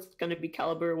whole, it's gonna be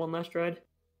Caliber One Last Ride.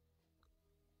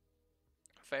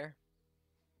 Fair.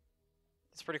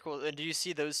 It's pretty cool. And do you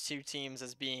see those two teams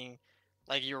as being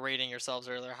Like you were rating yourselves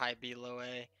earlier, high B, low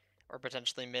A, or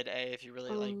potentially mid A if you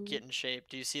really like get in shape.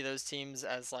 Do you see those teams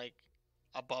as like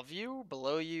above you,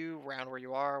 below you, around where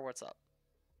you are? What's up?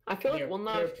 I feel like one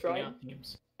last ride.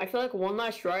 I feel like one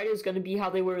last ride is going to be how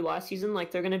they were last season.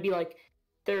 Like they're going to be like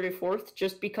third or fourth,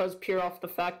 just because pure off the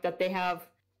fact that they have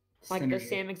like the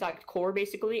same exact core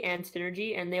basically and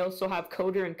synergy, and they also have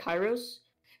Coder and Kairos,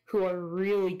 who are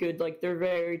really good. Like they're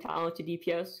very talented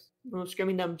DPS. I was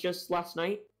scrimming them just last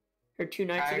night or 2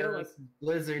 nights ago. Like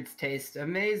Blizzards taste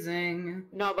amazing.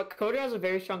 No, but Coder has a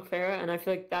very strong Pharah, and I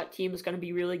feel like that team is going to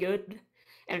be really good.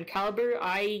 And Caliber,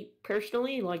 I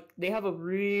personally like. They have a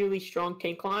really strong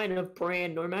tank line of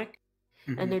Brand Normac,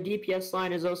 and their DPS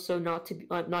line is also not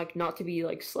to be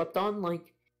like slept on.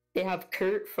 Like they have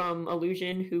Kurt from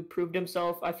Illusion who proved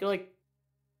himself. I feel like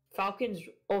Falcon's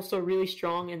also really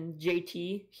strong, and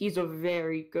JT, he's a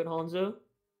very good Hanzo.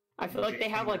 I feel like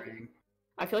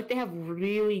they have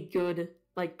really good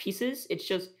like pieces. It's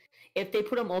just if they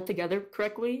put them all together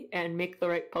correctly and make the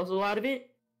right puzzle out of it,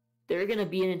 they're gonna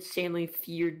be an insanely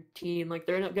feared team. Like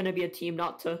they're not gonna be a team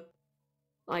not to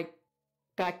like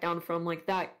back down from. Like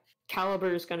that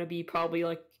caliber is gonna be probably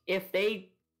like if they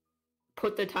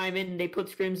put the time in, they put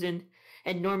scrims in,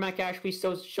 and Normac actually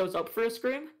shows up for a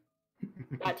scrim,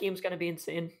 that team's gonna be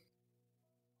insane.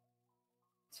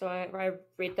 So I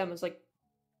rate them as like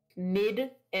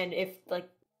mid, and if like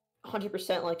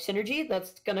 100% like synergy,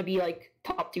 that's gonna be like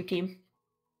top 2 team.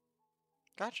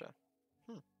 Gotcha.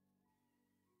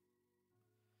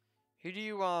 Who do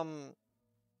you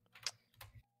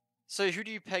So who do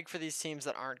you peg for these teams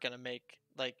that aren't gonna make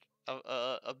like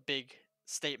a big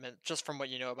statement just from what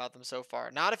you know about them so far?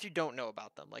 Not if you don't know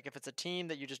about them. Like if it's a team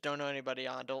that you just don't know anybody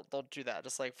on, don't do that.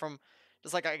 Just like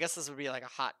I guess this would be like a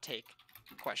hot take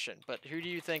question. But who do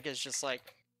you think is just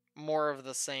like more of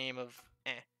the same of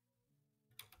eh?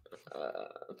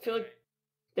 I feel like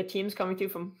the teams coming through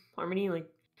from Harmony, like,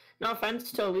 no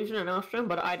offense to Illusion and Nostrum,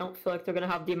 but I don't feel like they're going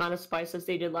to have the amount of spice as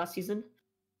they did last season.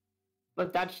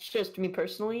 But that's just me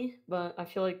personally. But I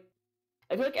feel like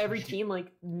every team,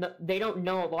 like, they don't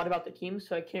know a lot about the team,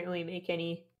 so I can't really make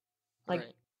any, like,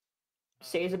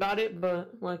 says about it.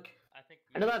 But, like,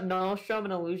 I know that Nostrum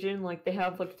and Illusion, like, they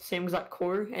have, like, the same exact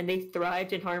core, and they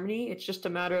thrived in Harmony. It's just a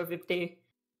matter of if they...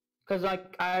 Because,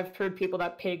 like, I've heard people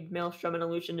that pegged Maelstrom and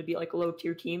Illusion to be, like,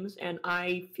 low-tier teams, and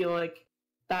I feel like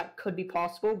that could be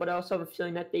possible, but I also have a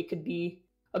feeling that they could be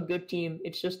a good team.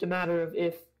 It's just a matter of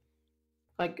if,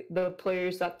 like, the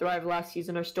players that thrived last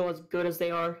season are still as good as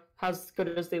they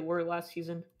were last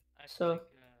season. I so think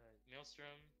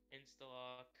Maelstrom,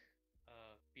 Instalock,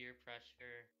 Fear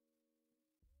Pressure,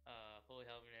 Holy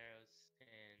Habaneros,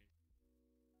 and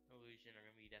Illusion are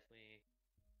going to be definitely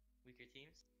weaker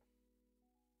teams.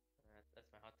 That's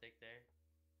my hot take there.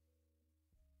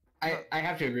 I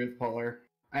have to agree with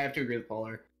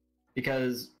Polar.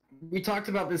 Because we talked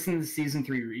about this in the Season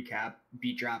 3 recap,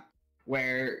 Beat Drop,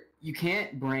 where you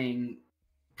can't bring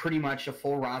pretty much a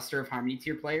full roster of Harmony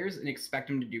tier players and expect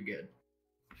them to do good.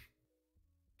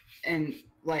 And,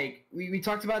 like, we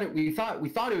talked about it, we thought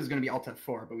it was going to be Alt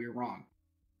F4, but we were wrong.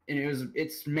 And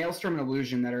it's Maelstrom and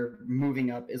Illusion that are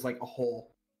moving up as, like, a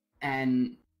whole.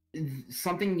 And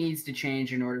something needs to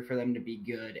change in order for them to be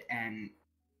good, and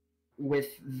with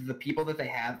the people that they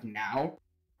have now,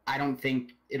 I don't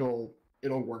think it'll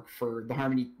work for the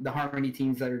Harmony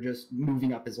teams that are just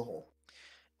moving up as a whole.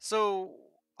 So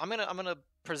I'm gonna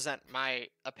present my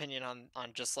opinion on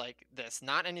just like this,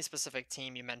 not any specific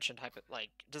team you mentioned. Like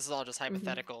this is all just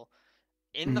hypothetical.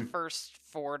 In the first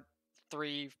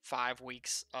 5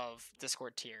 weeks of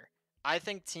Discord tier, I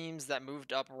think teams that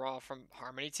moved up raw from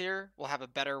Harmony tier will have a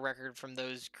better record from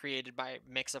those created by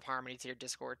mix of Harmony tier,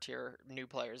 Discord tier, new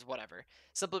players, whatever.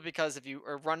 Simply because if you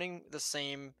are running the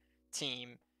same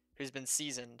team who's been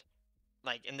seasoned,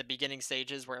 like in the beginning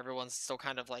stages where everyone's still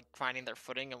kind of like finding their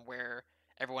footing and where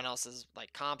everyone else's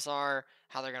like comps are,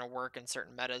 how they're going to work in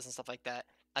certain metas and stuff like that,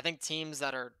 I think teams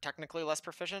that are technically less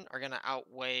proficient are going to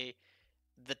outweigh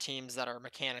the teams that are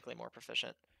mechanically more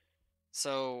proficient.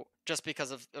 So just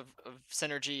because of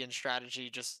synergy and strategy,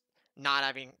 just not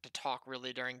having to talk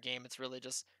really during game, it's really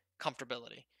just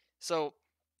comfortability. So,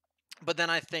 but then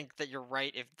I think that you're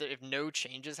right. If no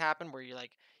changes happen, where you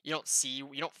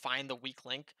don't find the weak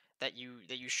link that you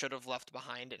should have left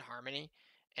behind in Harmony,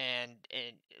 and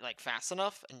like fast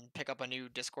enough, and pick up a new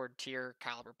Discord tier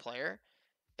caliber player,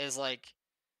 is like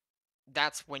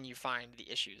that's when you find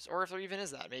the issues. Or if there even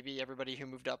is that, maybe everybody who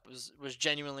moved up was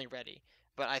genuinely ready.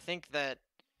 But I think that,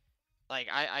 like,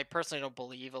 I personally don't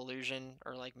believe Illusion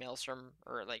or, like, Maelstrom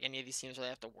or, like, any of these teams really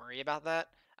have to worry about that.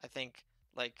 I think,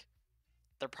 like,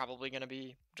 they're probably going to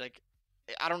be, like,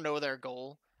 I don't know their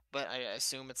goal, but I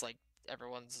assume it's like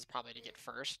everyone's is probably to get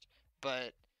first.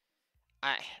 But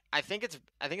I I think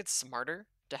it's smarter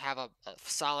to have a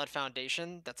solid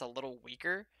foundation that's a little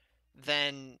weaker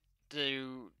than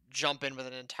to jump in with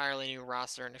an entirely new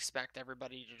roster and expect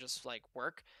everybody to just like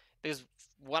work. Because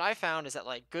what I found is that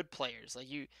like good players, like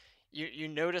you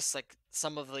notice like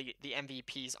some of the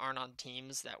MVPs aren't on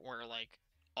teams that were like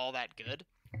all that good.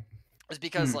 Is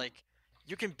because Hmm. like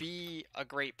you can be a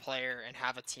great player and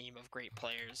have a team of great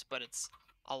players, but it's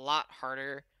a lot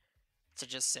harder to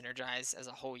just synergize as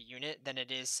a whole unit than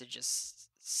it is to just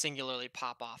singularly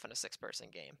pop off in a 6-person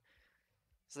game.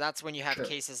 So that's when you have Sure.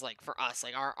 cases like for us,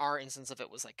 like our instance of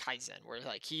it was like Kaizen, where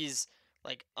like he's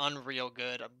like unreal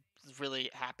good. I'm really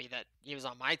happy that he was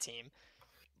on my team,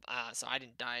 so I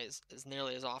didn't die as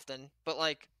nearly as often. But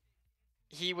like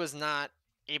he was not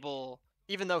able,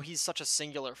 even though he's such a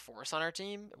singular force on our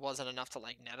team, it wasn't enough to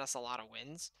like net us a lot of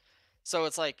wins. So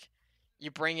it's like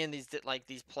you bring in these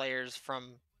players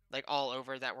from like all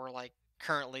over that were like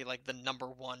currently like the number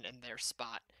one in their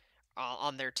spot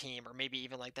on their team, or maybe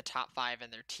even like the top 5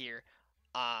 in their tier,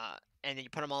 and then you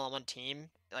put them all on one team.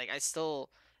 Like I still,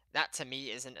 that to me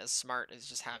isn't as smart as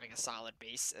just having a solid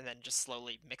base and then just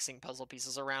slowly mixing puzzle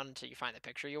pieces around until you find the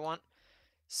picture you want.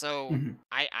 So Mhm.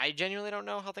 I genuinely don't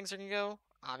know how things are gonna go.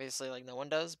 Obviously, like no one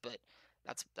does, but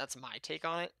that's my take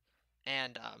on it.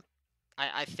 And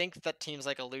I think that teams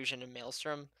like Illusion and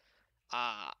Maelstrom,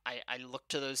 I look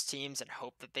to those teams and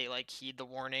hope that they like heed the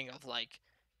warning of like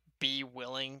be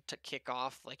willing to kick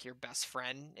off like your best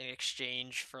friend in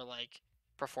exchange for like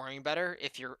performing better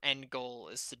if your end goal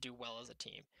is to do well as a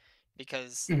team,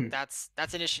 because Mhm. that's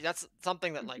an issue. That's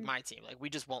something that like my team, like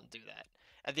we just won't do that.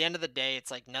 At the end of the day,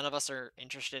 it's like none of us are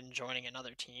interested in joining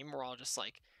another team. We're all just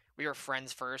like we were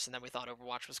friends first and then we thought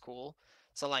Overwatch was cool,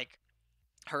 so like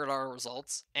heard our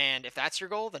results, and if that's your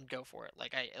goal then go for it.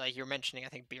 Like I like you're mentioning, I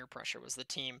think Beer Pressure was the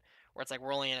team where it's like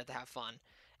we're only in it to have fun.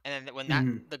 And then when that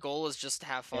Mhm. the goal is just to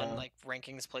have fun, Yeah. like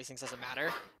rankings placings doesn't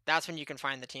matter, that's when you can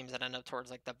find the teams that end up towards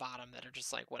like the bottom that are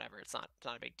just like whatever, it's not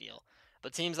a big deal.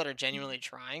 But teams that are genuinely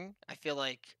trying, I feel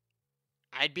like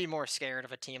I'd be more scared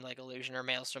of a team like Illusion or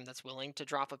Maelstrom that's willing to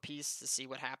drop a piece to see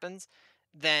what happens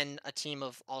than a team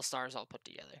of all stars all put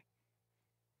together.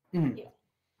 Mhm. Yeah.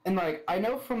 And like I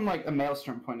know from like a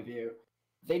Maelstrom point of view,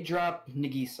 they dropped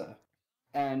Nagisa,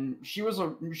 and she was a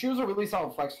really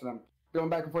solid flex for them, going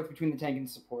back and forth between the tank and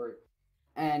support.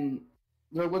 And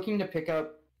they're looking to pick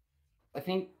up, I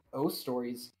think, O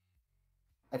Stories,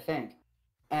 I think.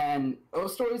 And O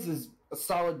Stories is a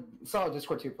solid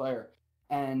Discord tier player,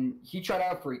 and he tried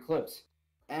out for Eclipse,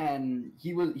 and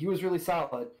he was really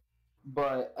solid.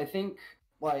 But I think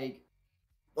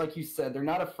like you said, they're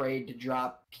not afraid to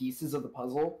drop pieces of the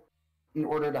puzzle in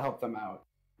order to help them out.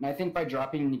 And I think by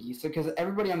dropping Nagisa, because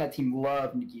everybody on that team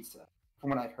loved Nagisa, from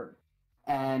what I've heard,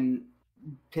 and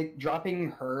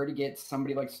dropping her to get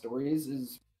somebody like Stories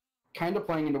is kind of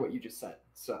playing into what you just said.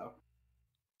 So,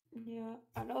 Yeah,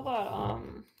 I know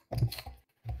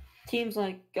that teams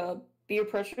like Beer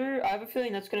Pressure, I have a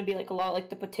feeling that's going to be like a lot like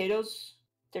the Potatoes.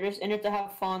 They're just in it to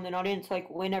have fun. They're not in it to like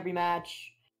win every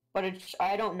match. But it's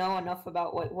I don't know enough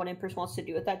about what Impress wants to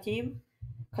do with that team,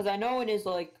 because I know it is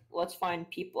like let's find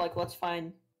people, like let's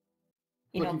find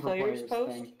looking for players players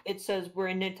post. thing. It says we're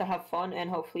in it to have fun and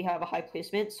hopefully have a high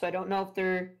placement. So I don't know if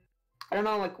they're I don't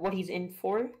know like what he's in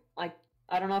for. Like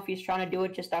I don't know if he's trying to do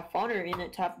it just to have fun or in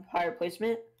it to have a higher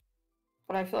placement.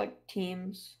 But I feel like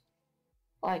teams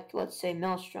like let's say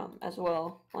Maelstrom as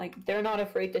well, like they're not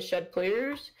afraid to shed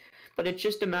players, but it's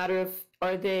just a matter of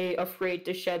are they afraid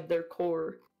to shed their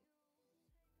core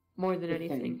more than If they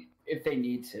anything. if they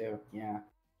need to, yeah.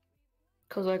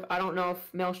 Because like I don't know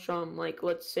if Maelstrom, like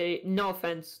let's say, no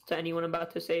offense to anyone I'm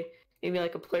about to say, maybe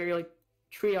like a player like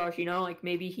Triage, like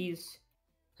maybe he's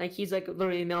like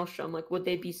literally Maelstrom. Like would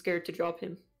they be scared to drop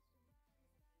him?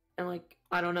 And like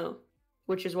I don't know,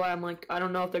 which is why I'm like I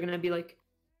don't know if they're gonna be like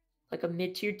a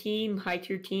mid tier team, high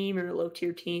tier team, or a low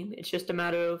tier team. It's just a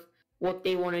matter of what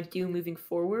they want to do moving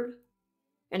forward.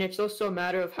 And it's also a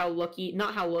matter of how lucky,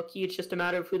 not how lucky, it's just a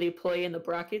matter of who they play in the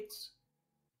brackets.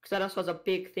 Because that also has a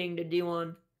big thing to do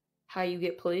on how you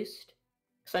get placed.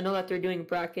 Because I know that they're doing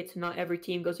brackets and not every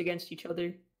team goes against each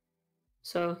other.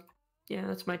 So, yeah,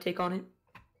 that's my take on it.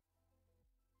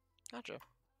 Gotcha.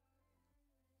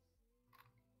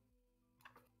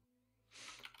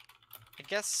 I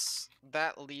guess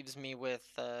that leaves me with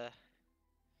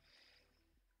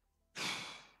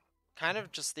kind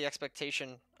of just the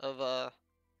expectation of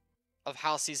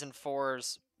how season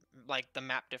 4's like the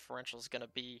map differential is gonna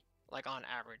be like on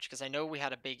average, because I know we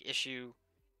had a big issue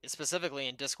specifically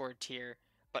in Discord tier,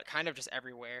 but kind of just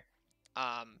everywhere,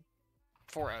 um,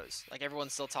 4-0s. Like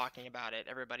everyone's still talking about it.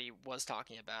 Everybody was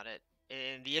talking about it.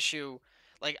 And the issue,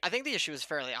 like I think the issue is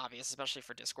fairly obvious, especially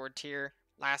for Discord tier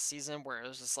last season, where it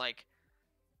was just like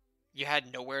you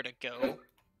had nowhere to go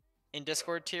in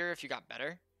Discord tier if you got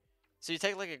better. So you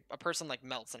take like a person like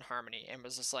Melts in Harmony and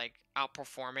was just like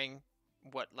outperforming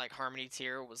what like Harmony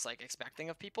tier was like expecting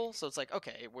of people. So it's like,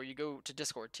 okay, where you go to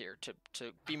Discord tier to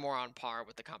be more on par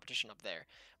with the competition up there.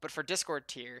 But for Discord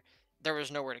tier, there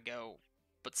was nowhere to go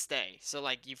but stay. So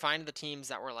like you find the teams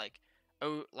that were like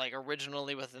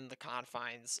originally within the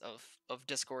confines of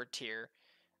Discord tier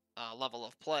level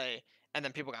of play, and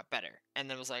then people got better. And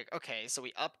then it was like, okay, so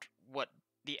we upped what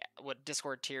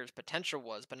Discord tier's potential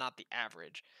was, but not the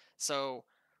average. So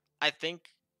I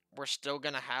think we're still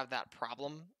gonna have that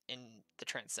problem in the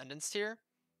Transcendence tier,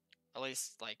 at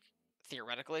least like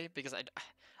theoretically, because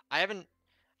I haven't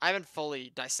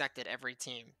fully dissected every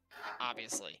team,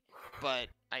 obviously, but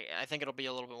I think it'll be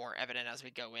a little bit more evident as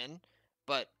we go in.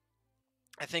 But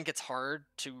I think it's hard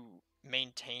to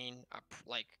maintain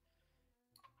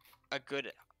a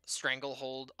good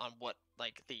stranglehold on what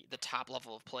like the top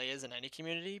level of play is in any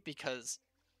community, because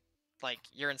like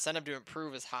your incentive to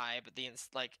improve is high, but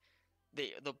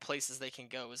the places they can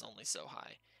go is only so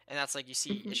high. And that's like you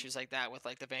see issues like that with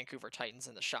like the Vancouver Titans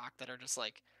and the Shock that are just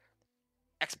like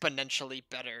exponentially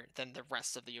better than the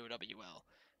rest of the OWL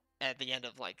at the end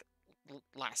of like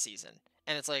last season.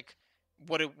 And it's like,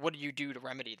 what do you do to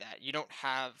remedy that? You don't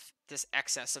have this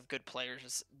excess of good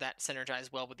players that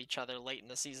synergize well with each other late in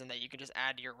the season that you can just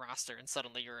add to your roster and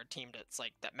suddenly you're a team that's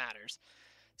like that matters.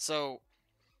 So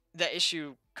the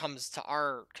issue comes to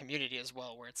our community as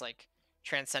well, where it's like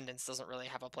Transcendence doesn't really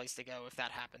have a place to go if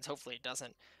that happens. Hopefully it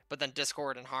doesn't. But then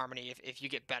Discord and Harmony, if you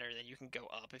get better, then you can go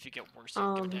up. If you get worse, you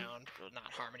can go down. Well,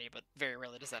 not Harmony, but very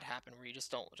rarely does that happen where you just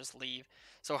don't just leave.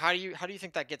 So how do you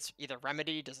think that gets either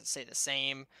remedied? Does it stay the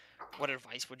same? What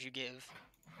advice would you give?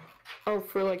 Oh,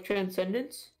 for like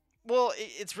Transcendence? Well,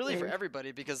 it's really for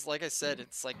everybody, because like I said,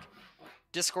 it's like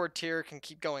Discord tier can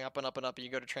keep going up and up and up, and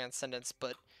you go to Transcendence,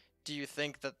 but do you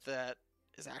think that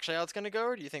is actually how it's going to go,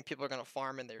 or do you think people are going to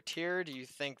farm in their tier? Do you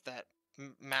think that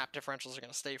map differentials are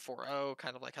going to stay 4-0,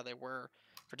 kind of like how they were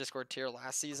for Discord tier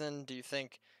last season? Do you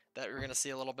think that we're going to see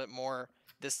a little bit more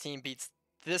this team beats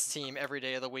this team every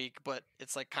day of the week, but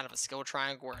it's like kind of a skill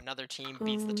triangle where another team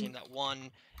beats the team that won,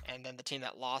 and then the team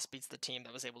that lost beats the team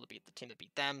that was able to beat the team that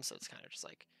beat them, so it's kind of just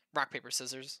like rock, paper,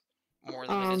 scissors more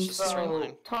than it's just a straight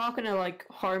line? Talking to like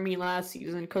Harmony last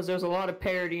season, because there's a lot of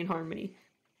parity in Harmony.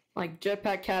 Like,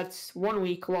 Jetpack Cats 1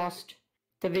 week lost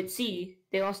to VitC.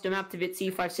 They lost a map to VitC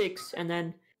 5-6, and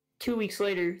then 2 weeks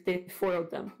later, they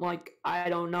 4-0'd them. Like, I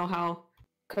don't know how.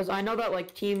 Because I know that,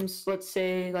 like, teams, let's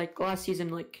say, like, last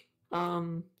season, like,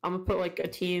 I'm gonna put, like, a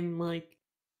team, like,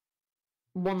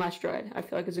 One Last Ride. I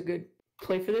feel like it's a good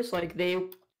play for this. Like, they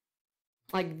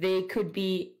could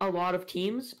beat a lot of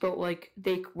teams, but, like,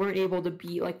 they weren't able to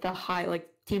beat, like, the high, like,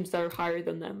 teams that are higher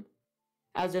than them.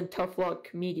 As in Tough Luck,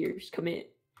 Meteors, Commit.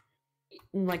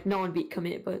 Like, no one beat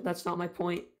Commit, but that's not my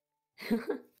point.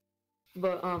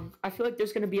 But I feel like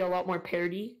there's going to be a lot more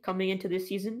parity coming into this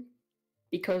season,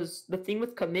 because the thing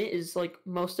with Commit is like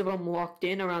most of them locked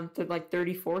in around like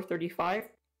 34, 35,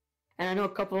 and I know a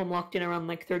couple of them locked in around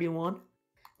like 31,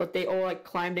 but they all like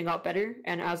climbed and got better,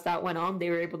 and as that went on, they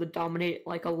were able to dominate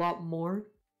like a lot more.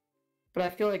 But I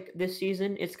feel like this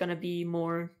season it's going to be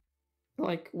more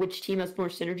like which team has more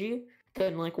synergy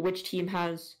than like which team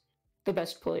has the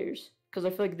best players. Because I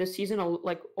feel like this season,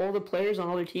 like all the players on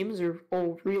other teams are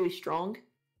all really strong.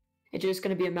 It's just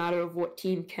going to be a matter of what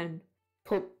team can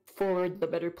put forward the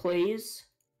better plays.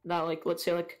 That, like, let's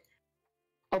say like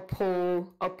a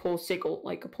pull Sickle,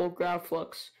 like a pull Grab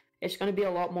Flux. It's going to be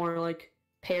a lot more like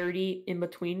parity in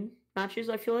between matches.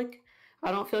 I feel like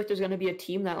I don't feel like there's going to be a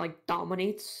team that like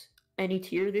dominates any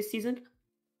tier this season.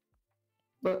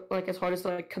 But like as hard as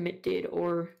like Commit did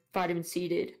or Vitamin C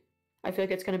did. I feel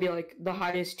like it's going to be, like, the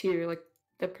highest tier, like,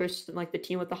 the person, like, the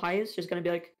team with the highest is going to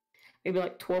be, like, maybe,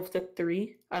 like,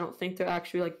 12-3. I don't think they're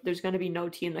actually, like, there's going to be no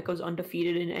team that goes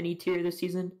undefeated in any tier this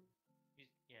season.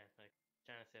 Yeah, like,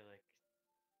 trying to say, like,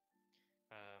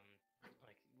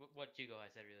 what Jugo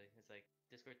I said, really. It's, like,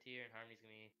 Discord tier and Harmony's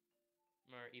going to be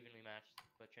more evenly matched,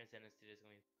 but Transcendence tier is going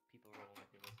to be people rolling like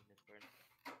they're in Discord.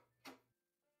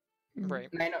 Right.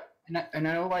 And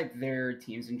I know, like, there are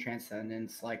teams in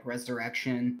Transcendence, like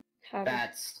Resurrection,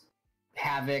 that's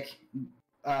Havoc.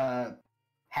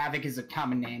 Havoc is a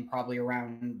common name probably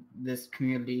around this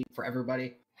community for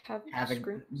everybody. Havoc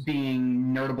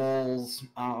being Nerdables,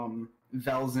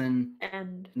 Velzen,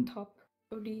 and Top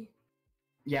OD.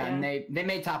 Yeah, and they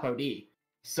made Top OD,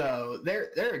 so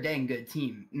they're a dang good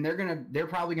team, and they're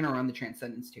probably gonna run the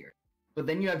Transcendence tier. But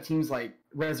then you have teams like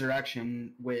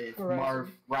Resurrection with Marv,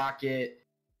 Horizon. Rocket,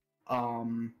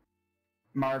 Marv,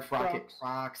 Rocket, Crocs.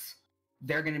 Crocs.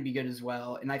 They're going to be good as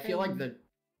well. And I feel like And-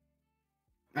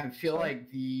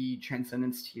 the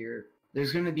Transcendence tier,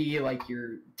 there's going to be like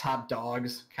your top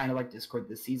dogs, kind of like Discord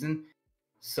this season.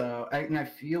 So, and I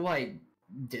feel like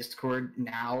Discord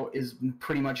now is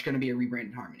pretty much going to be a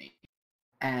rebranded Harmony.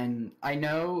 And I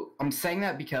know I'm saying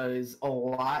that because a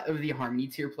lot of the Harmony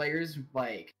tier players,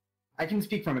 like, I can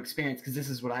speak from experience because this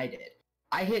is what I did.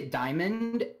 I hit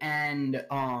Diamond and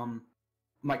I'm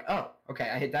like, oh, okay,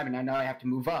 I hit Diamond. I know I have to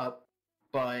move up.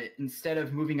 But instead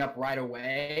of moving up right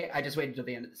away, I just waited till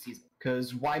the end of the season.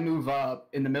 Because why move up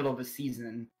in the middle of a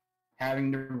season,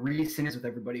 having to re-synergize with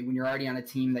everybody when you're already on a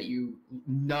team that you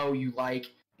know you like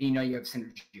and you know you have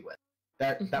synergy with?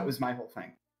 That Mhm. was my whole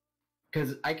thing.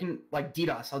 Because I can, like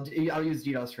DDoS, I'll use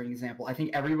DDoS for an example. I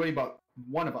think everybody but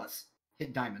one of us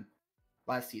hit Diamond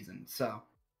last season. So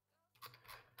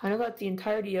I know that the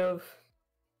entirety of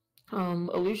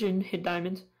Illusion hit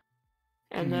Diamond,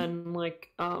 and Mhm. then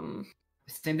like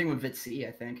same thing with VitC,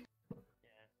 I think. Yeah.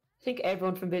 I think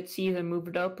everyone from Bit C either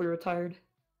moved up or retired.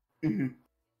 hmm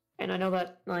And I know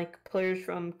that like players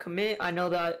from Commit, I know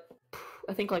that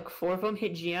I think like 4 of them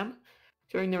hit GM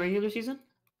during the regular season.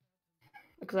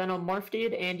 Because I know Morph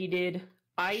did, Andy did,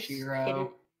 Ice hit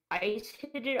Shiro. it. Ice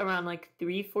hit it around like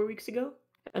 3-4 weeks ago,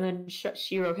 and then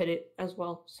Shiro hit it as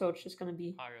well. So it's just gonna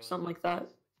be Pyro was something like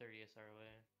that. 30 SR away.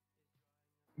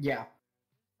 Yeah.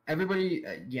 Everybody,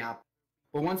 yeah.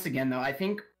 But once again, though, I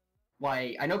think,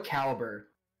 like, I know Caliber,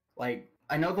 like,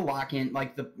 I know the lock-in,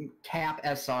 like, the cap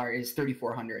SR is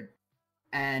 3,400.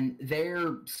 And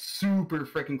they're super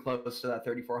freaking close to that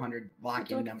 3,400 It's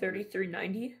lock-in like number.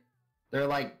 3390. They're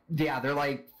like, yeah, they're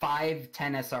like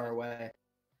 5-10 SR away.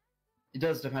 It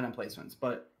does depend on placements,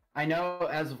 but I know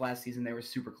as of last season they were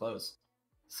super close.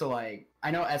 So like,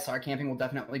 I know SR camping will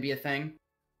definitely be a thing.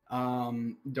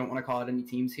 Don't want to call out any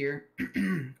teams here.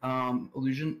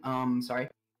 Illusion. Sorry,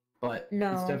 but it's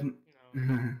No. definitely.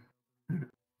 No.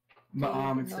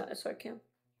 but They it's did not SR camp.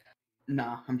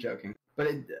 nah, I'm joking. But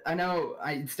I know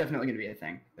it's definitely going to be a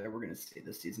thing that we're going to see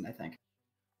this season. I think.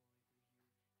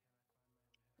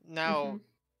 Now,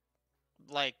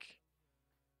 like,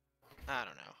 I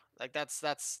don't know. Like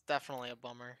that's definitely a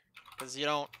bummer because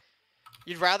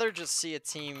you'd rather just see a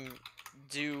team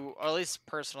do, or at least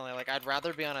personally, like I'd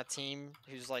rather be on a team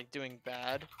who's like doing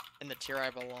bad in the tier I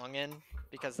belong in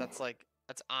because that's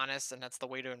honest and that's the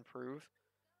way to improve.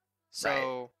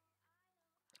 So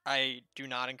I do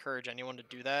not encourage anyone to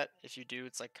do that. If you do,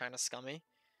 it's like kind of scummy.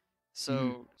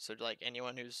 So like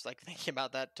anyone who's like thinking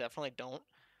about that, definitely don't.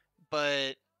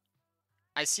 But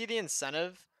I see the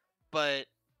incentive, but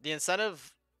the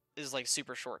incentive is like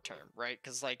super short term, right?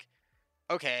 Because like,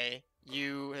 okay,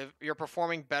 you're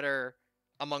performing better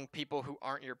among people who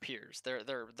aren't your peers.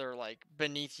 They're like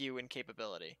beneath you in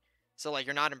capability. So like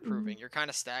you're not improving. You're kind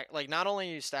of like not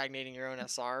only are you stagnating your own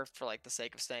SR for like the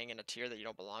sake of staying in a tier that you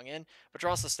don't belong in, but you're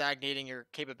also stagnating your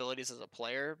capabilities as a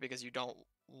player because you don't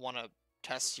want to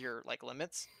test your like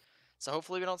limits. So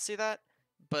hopefully we don't see that.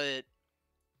 But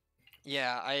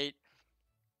yeah, I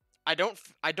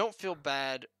don't feel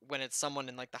bad when it's someone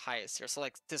in like the highest tier. So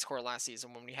like Discord last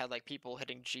season when we had like people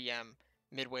hitting GM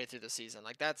midway through the season.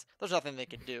 Like there's nothing they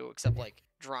can do except like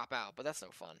drop out, but that's no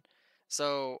fun.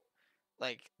 So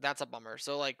like that's a bummer.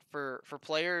 So like for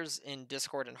players in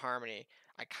Discord and Harmony,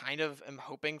 I kind of am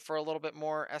hoping for a little bit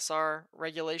more SR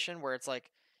regulation where it's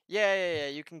like, yeah,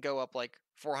 you can go up like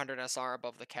 400 SR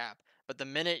above the cap, but the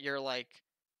minute you're like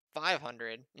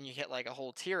 500 and you hit like a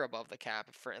whole tier above the cap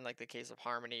for in like the case of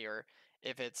Harmony, or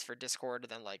if it's for Discord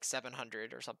then like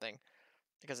 700 or something,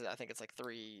 because I think it's like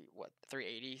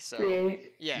 380. So 380.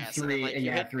 yeah, so then like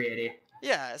you hit 380.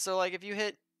 yeah, so like if you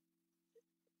hit,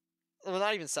 well,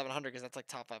 not even 700 because that's like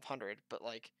top 500, but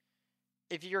like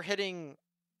if you're hitting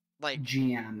like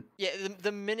GM. yeah,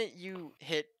 the minute you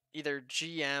hit either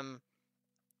GM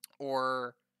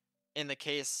or in the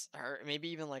case, or maybe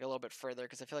even like a little bit further,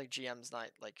 because I feel like GM's not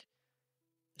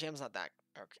that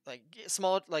like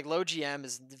small, like low GM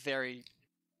is very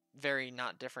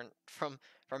not different from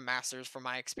Masters from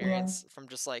my experience. From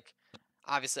just like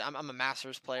obviously I'm a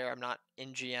Masters player, I'm not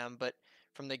in GM, but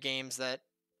from the games that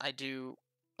I do,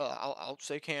 I'll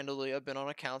say candidly, I've been on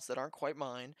accounts that aren't quite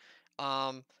mine,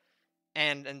 and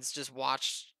it's just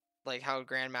watched like how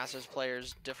Grandmasters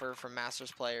players differ from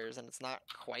Masters players, and it's not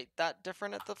quite that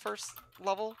different at the first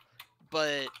level,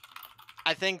 but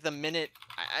I think the minute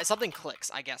something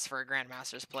clicks, I guess, for a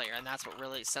Grandmasters player, and that's what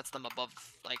really sets them above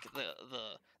like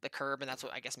the curb, and that's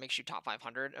what I guess makes you top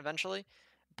 500 eventually.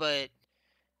 But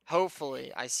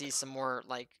hopefully, I see some more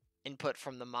like input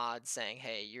from the mod saying,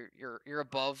 hey, you're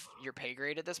above your pay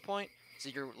grade at this point, so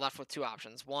you're left with two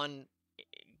options. One,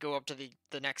 go up to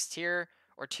the next tier,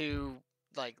 or two,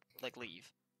 like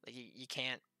leave. Like you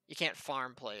can't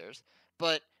farm players.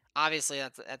 But obviously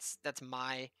that's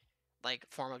my like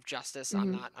form of justice.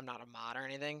 I'm Mhm. not a mod or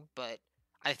anything, but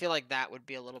I feel like that would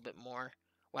be a little bit more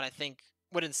what I think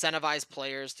would incentivize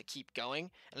players to keep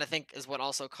going, and I think is what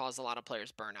also caused a lot of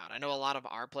players burnout. I know a lot of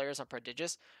our players on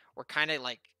Prodigious were kind of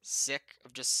like sick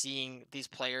of just seeing these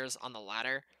players on the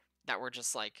ladder that were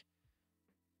just like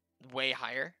way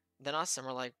higher than us, and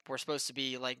we're supposed to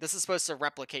be like, this is supposed to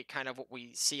replicate kind of what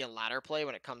we see in ladder play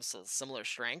when it comes to similar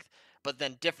strength, but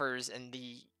then differs in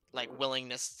the like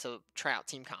willingness to try out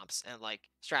team comps and like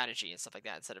strategy and stuff like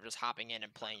that, instead of just hopping in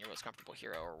and playing your most comfortable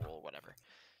hero or role or whatever.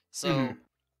 So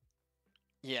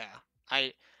yeah,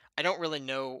 I I don't really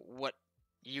know what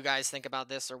you guys think about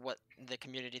this or what the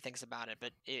community thinks about it,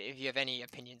 but if you have any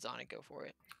opinions on it, go for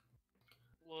it.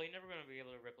 Well, you're never gonna be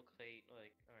able to replicate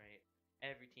like, all right,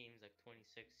 every team's like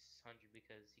 2600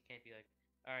 because you can't be like,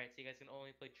 all right, so you guys can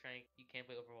only play Trank, you can't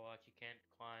play Overwatch, you can't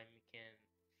climb, you can't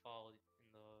fall in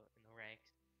the ranks.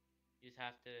 You just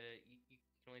have to you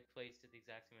can only place to the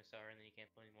exact same SR and then you can't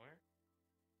play anymore.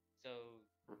 So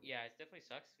yeah, it definitely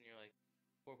sucks when you're like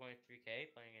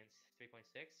 4.3k playing against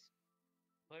 3.6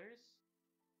 players,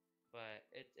 but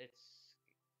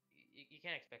you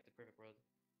can't expect the perfect world.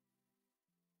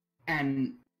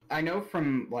 And I know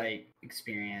from like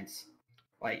experience,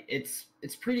 like it's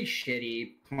pretty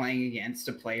shitty playing against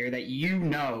a player that you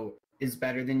know is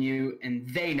better than you and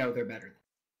they know they're better than you.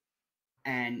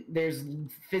 And there's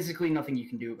physically nothing you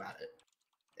can do about it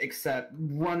except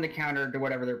run the counter to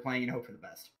whatever they're playing and hope for the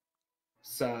best.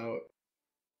 So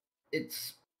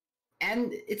it's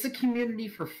a community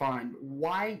for fun.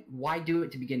 Why do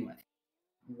it to begin with?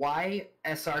 Why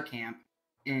SR camp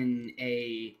in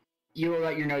a elo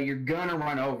that you know you're gonna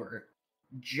run over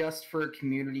just for a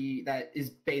community that is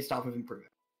based off of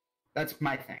improvement? That's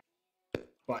my thing.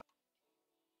 But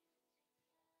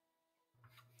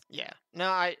Yeah,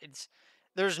 no,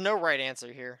 there's no right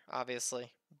answer here,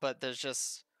 obviously, but there's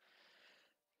just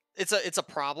it's a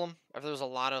problem. If there's a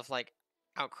lot of like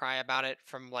outcry about it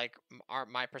from like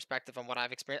my perspective and what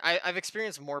I've experienced. I've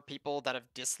experienced more people that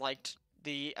have disliked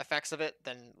the effects of it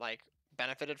than like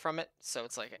benefited from it. So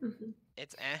it's like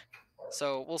it's eh.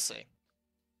 So we'll see.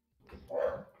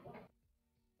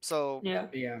 So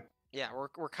Yeah. yeah,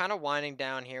 we're kind of winding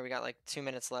down here. We got like 2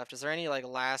 minutes left. Is there any like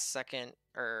last second,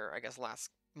 or I guess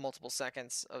last multiple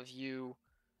seconds of you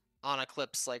on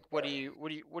Eclipse? Like, what are you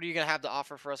gonna have to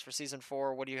offer for us for season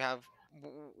 4? What do you have?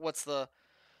 What's the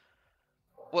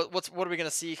what are we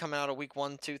gonna see coming out of week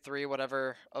 1, 2, 3,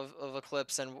 whatever of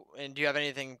Eclipse? And do you have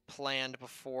anything planned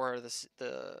before the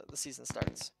season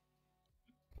starts?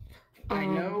 I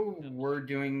know we're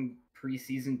doing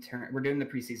we're doing the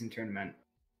preseason tournament.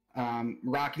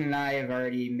 Rocket and I have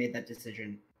already made that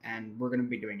decision, and we're going to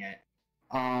be doing it.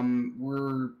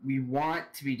 We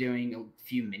want to be doing a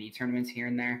few mini tournaments here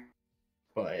and there,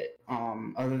 but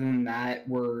other than that,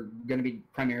 we're going to be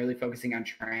primarily focusing on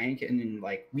Trank, and then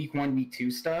like week 1, week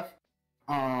 2 stuff.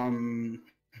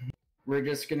 We're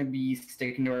just going to be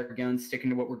sticking to our guns, sticking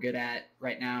to what we're good at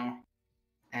right now,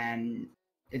 and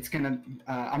it's gonna.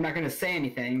 I'm not gonna say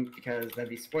anything because that'd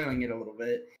be spoiling it a little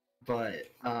bit,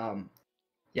 but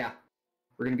yeah,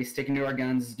 we're gonna be sticking to our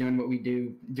guns, doing what we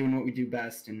do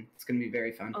best, and it's gonna be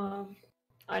very fun.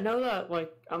 I know that,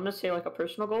 like, I'm gonna say like a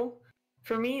personal goal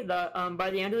for me that by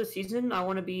the end of the season I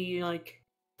want to be like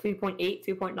 3.8,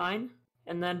 3.9,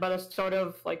 and then by the start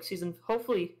of like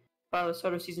hopefully by the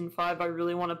start of season 5, I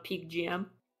really want to peak GM.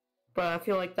 But I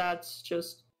feel like that's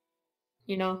just,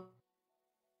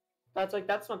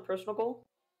 that's my personal goal.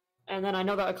 And then I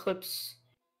know that Eclipse,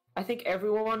 I think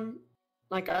everyone,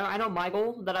 like, I know my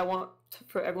goal that I want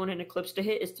for everyone in Eclipse to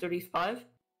hit is 35.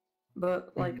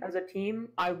 But like as a team,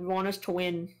 I want us to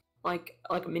win like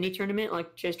a mini tournament,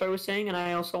 like J-Star was saying, and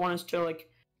I also want us to like,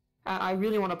 I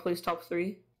really want to place top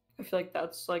 3. I feel like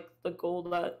that's like the goal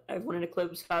that everyone in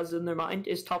Eclipse has in their mind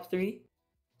is top 3.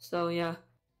 So yeah.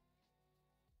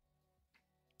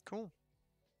 Cool.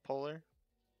 Polar.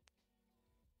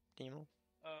 Demo.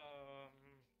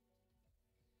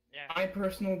 Yeah. My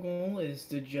personal goal is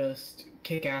to just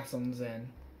kick ass on Zen.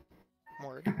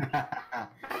 Word.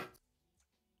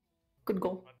 Good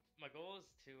goal. My goal is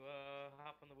to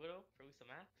hop on the Widow, produce a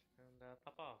map, and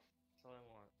pop off. That's all I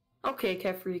want. Okay,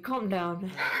 Kefri, calm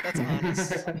down. That's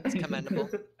honest. It's commendable.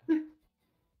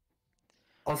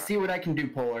 I'll see what I can do,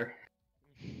 Polar.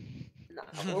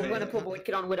 Nah, we're gonna put Void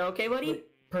Kid on Widow, okay, buddy?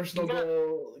 Personal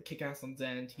goal, kick ass on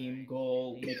Zen. Team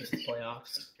goal, make it to the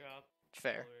playoffs. Drop.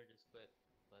 Fair. Or just quit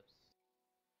Eclipse.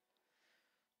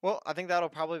 Well, I think that'll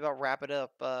probably about wrap it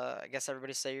up. I guess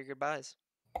everybody say your goodbyes.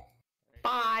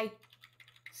 Bye.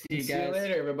 See you See you guys.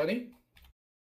 later, everybody.